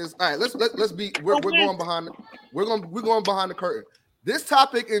saying is, all right, let's be we're going behind the curtain. This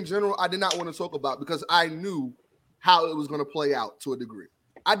topic in general, I did not want to talk about because I knew how it was going to play out to a degree.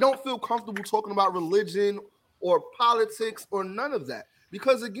 I don't feel comfortable talking about religion or politics or none of that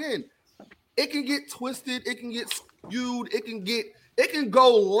because again, it can get twisted, it can get skewed, it can get it can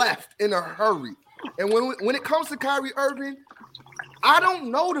go left in a hurry. And when it comes to Kyrie Irving, I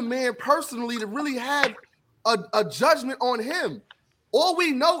don't know the man personally to really have a judgment on him. All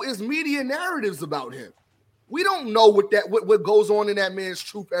we know is media narratives about him. We don't know what goes on in that man's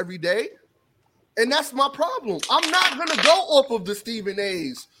truth every day. And that's my problem. I'm not going to go off of the Stephen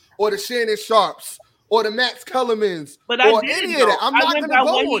A's or the Shannon Sharps or the Max Kellermans or any of that. I'm not going to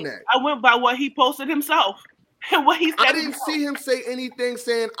go on that. I went by what he posted himself. And what he said. I didn't see him say anything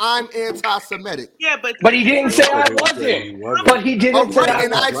saying I'm anti-Semitic. Yeah, but he didn't say I wasn't. But he didn't say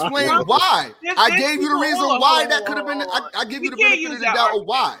and I explained why. I gave you the reason why that could have been. I give you the benefit of the doubt of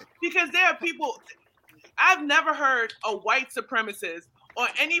why. Because there are people. I've never heard a white supremacist or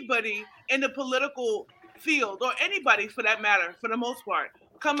anybody in the political field or anybody for that matter, for the most part,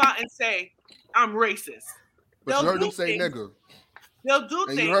 come out and say I'm racist. But you heard them say nigga. They'll do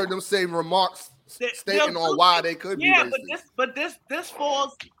things. And you heard them say remarks stating on why they could be racist. but this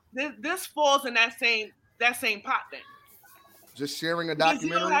falls in that same pot then. Just sharing a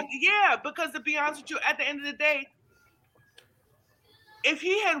documentary. Because to be honest with you, at the end of the day, if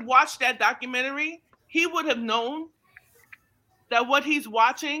he had watched that documentary, he would have known that what he's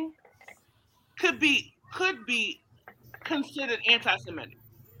watching could be considered anti-Semitic.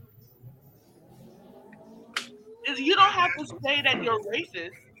 You don't have to say that you're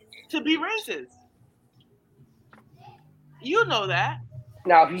racist to be racist. You know that.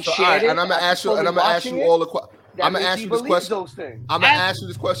 Now, if he shared it, and I'm gonna ask you, all the questions. I'm gonna ask you this question. I'm gonna ask you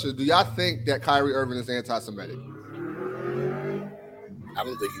this question. Do y'all think that Kyrie Irving is anti-Semitic? I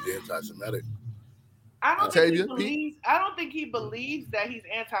don't think he's anti-Semitic. I don't think he believes that he's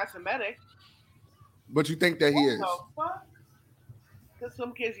anti-Semitic. But you think that he is? Because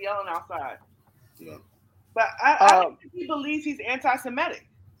some kids yelling outside. Yeah. But I don't think he believes he's anti-Semitic.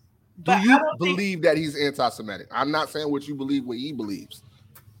 Do you believe that he's anti-Semitic? I'm not saying what you believe, what he believes.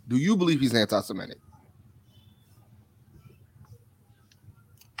 Do you believe he's anti-Semitic?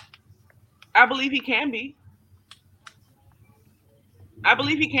 I believe he can be.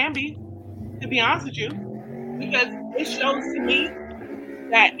 To be honest with you, because it shows to me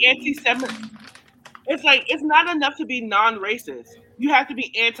that anti-Semitism, it's not enough to be non-racist. You have to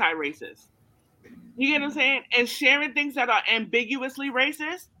be anti-racist. You get what I'm saying? And sharing things that are ambiguously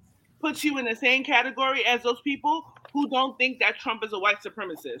racist puts you in the same category as those people who don't think that Trump is a white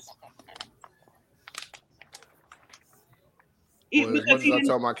supremacist. Well, as much as I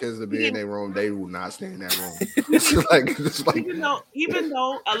tell my kids to be in their room, they will not stay in that room. Even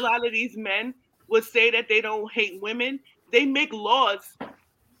though a lot of these men would say that they don't hate women, they make laws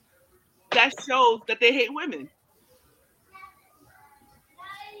that shows that they hate women.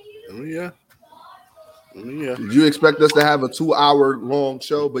 Oh yeah. Did you expect us to have a 2-hour long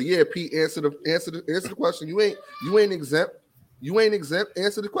show? But yeah, Pete, answer the question. You ain't exempt.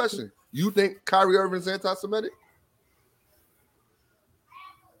 Answer the question. You think Kyrie Irving's anti-Semitic?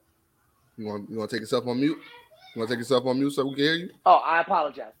 You want to take yourself on mute? You want to take yourself on mute so we can hear you? Oh, I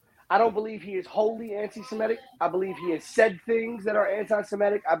apologize. I don't believe he is wholly anti-Semitic. I believe he has said things that are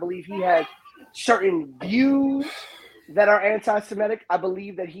anti-Semitic. I believe he has certain views that are anti-Semitic. I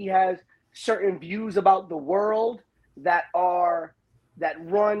believe that he has certain views about the world that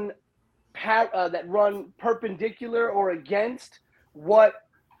run perpendicular or against what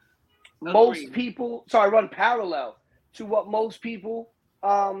run parallel to what most people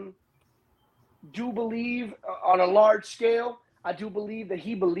do believe on a large scale. I do believe that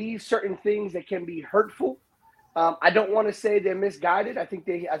he believes certain things that can be hurtful. I don't want to say they're misguided. I think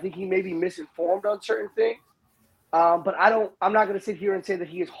he may be misinformed on certain things. But I'm not going to sit here and say that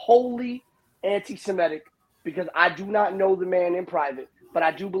he is wholly anti-Semitic because I do not know the man in private. But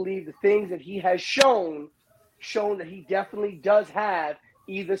I do believe the things that he has shown that he definitely does have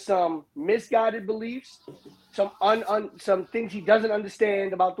either some misguided beliefs, some things he doesn't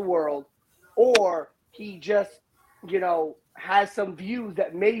understand about the world, or he just, has some views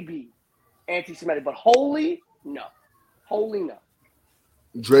that may be anti-Semitic. But wholly, no.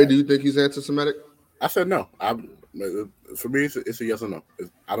 Dre, do you think he's anti-Semitic? I said no. For me, it's a yes or no.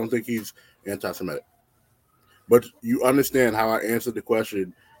 I don't think he's anti-Semitic. But you understand how I answered the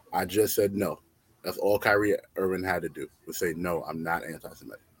question. I just said no. That's all Kyrie Irving had to do, was say, no, I'm not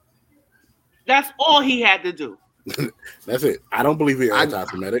anti-Semitic. That's all he had to do. That's it. I don't believe he's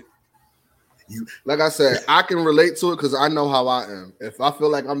anti-Semitic. Like I said, I can relate to it because I know how I am. If I feel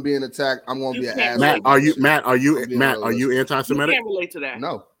like I'm being attacked, I'm going to be an asshole. Matt, are you anti-Semitic? You can't relate to that.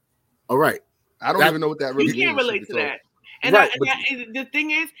 No. All right. I don't even know what that really means. You can't relate to that. And, right, and the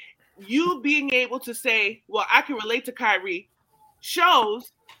thing is, you being able to say, well, I can relate to Kyrie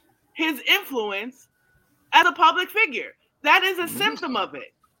shows his influence as a public figure. That is a symptom of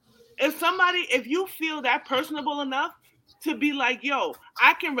it. If you feel that personable enough to be like, yo,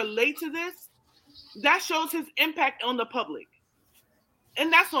 I can relate to this, that shows his impact on the public.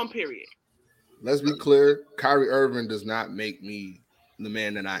 And that's on period. Let's be clear. Kyrie Irving does not make me the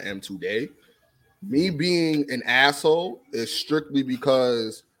man that I am today. Me being an asshole is strictly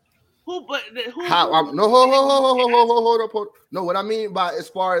because hold up. No, what I mean by as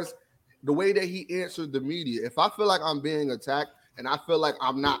far as the way that he answered the media, if I feel like I'm being attacked and I feel like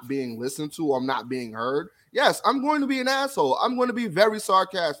I'm not being listened to or I'm not being heard, yes, I'm going to be an asshole. I'm going to be very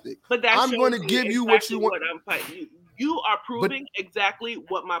sarcastic. But I'm going to give you what you want. You are proving exactly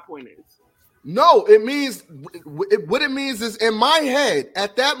what my point is. No, it means what it means is in my head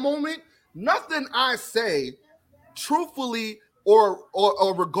at that moment, nothing I say truthfully or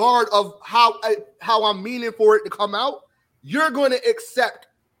regard of how I'm meaning for it to come out, you're going to accept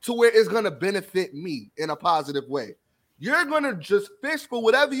to where it's going to benefit me in a positive way. You're going to just fish for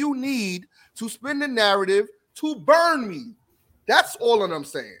whatever you need to spin the narrative to burn me. That's all that I'm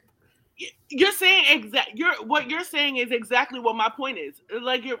saying. You're saying what you're saying is exactly what my point is.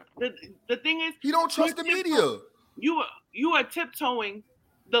 Like the thing is, you don't trust the media. You are tiptoeing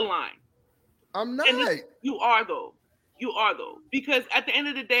the line. I'm not. You are though, because at the end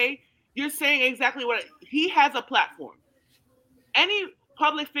of the day, you're saying exactly what he has a platform. Any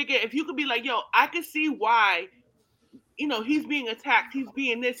public figure, if you could be like, yo, I could see why, he's being attacked, he's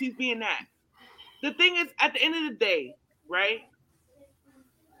being this, he's being that. The thing is, at the end of the day, right?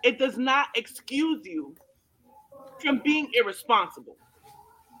 It does not excuse you from being irresponsible.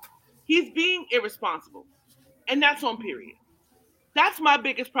 He's being irresponsible. And that's on period. That's my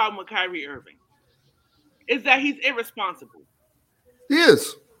biggest problem with Kyrie Irving. Is that he's irresponsible. He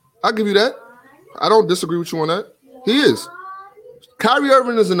is. I'll give you that. I don't disagree with you on that. He is. Kyrie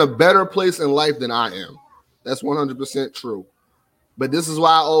Irving is in a better place in life than I am. That's 100% true. But this is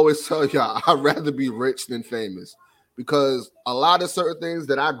why I always tell y'all, I'd rather be rich than famous. Because a lot of certain things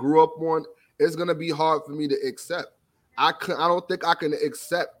that I grew up on, it's going to be hard for me to accept. I don't think I can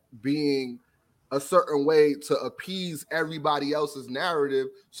accept being a certain way to appease everybody else's narrative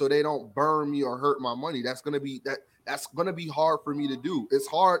so they don't burn me or hurt my money. That's going to be hard for me to do. It's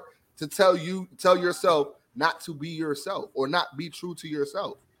hard to tell yourself not to be yourself or not be true to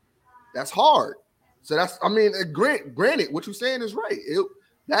yourself. That's hard. So granted, what you're saying is right.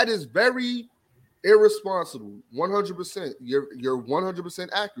 That is very irresponsible. 100%. You're 100%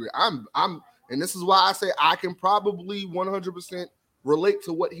 accurate. And this is why I say I can probably 100% relate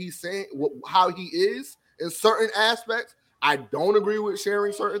to what he's saying, how he is in certain aspects. I don't agree with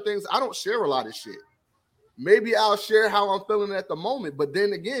sharing certain things. I don't share a lot of shit. Maybe I'll share how I'm feeling at the moment, but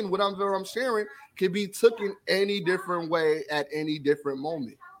then again, what I'm sharing can be taken any different way at any different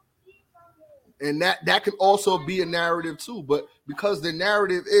moment. And that can also be a narrative too. But because the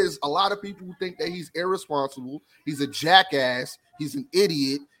narrative is a lot of people who think that he's irresponsible, he's a jackass, he's an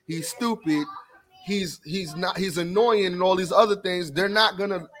idiot, he's stupid, he's annoying and all these other things, they're not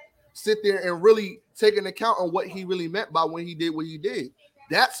gonna sit there and really take an account on what he really meant by when he did what he did.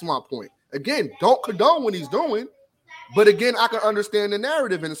 That's my point. Again, don't condone what he's doing, but again, I can understand the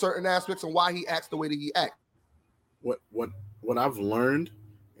narrative in certain aspects and why he acts the way that he acts. What I've learned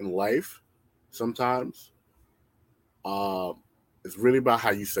in life sometimes, it's really about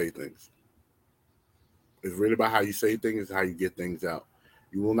how you say things. It's really about how you say things, how you get things out.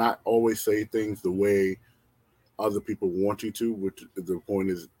 You will not always say things the way other people want you to, which the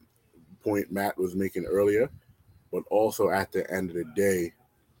point Matt was making earlier. But also at the end of the day,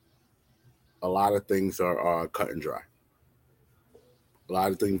 a lot of things are cut and dry. A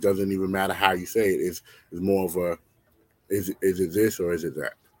lot of things doesn't even matter how you say it. It's more of a, is it this or is it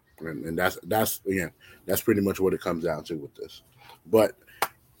that? And that's pretty much what it comes down to with this. But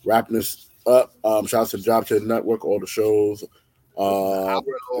wrapping this up, shout out to the Job Chase Network, all the shows.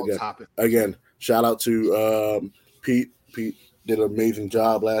 Again, shout out to Pete. Pete did an amazing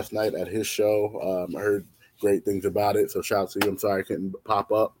job last night at his show. I heard great things about it, so shout out to you. I'm sorry I couldn't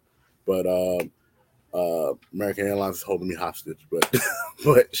pop up, but American Airlines is holding me hostage.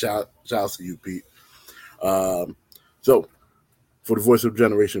 But shout out to you, Pete. So for the voice of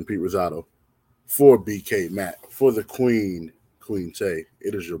generation, Pete Rosado, for BK Matt, for the Queen Tay,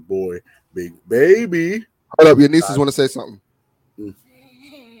 it is your boy, Big Baby. Hold up, your nieces want to say something.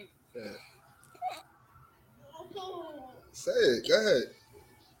 Say it. Go ahead.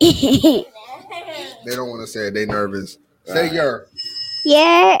 They don't want to say it. They nervous. Say your.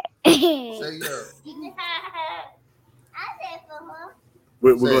 Yeah. Say your.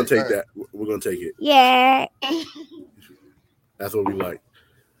 We're going to take that. We're going to take it. Yeah. That's what we like.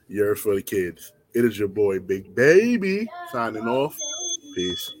 Yours for the kids. It is your boy, Big Baby, signing off.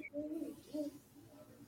 Peace.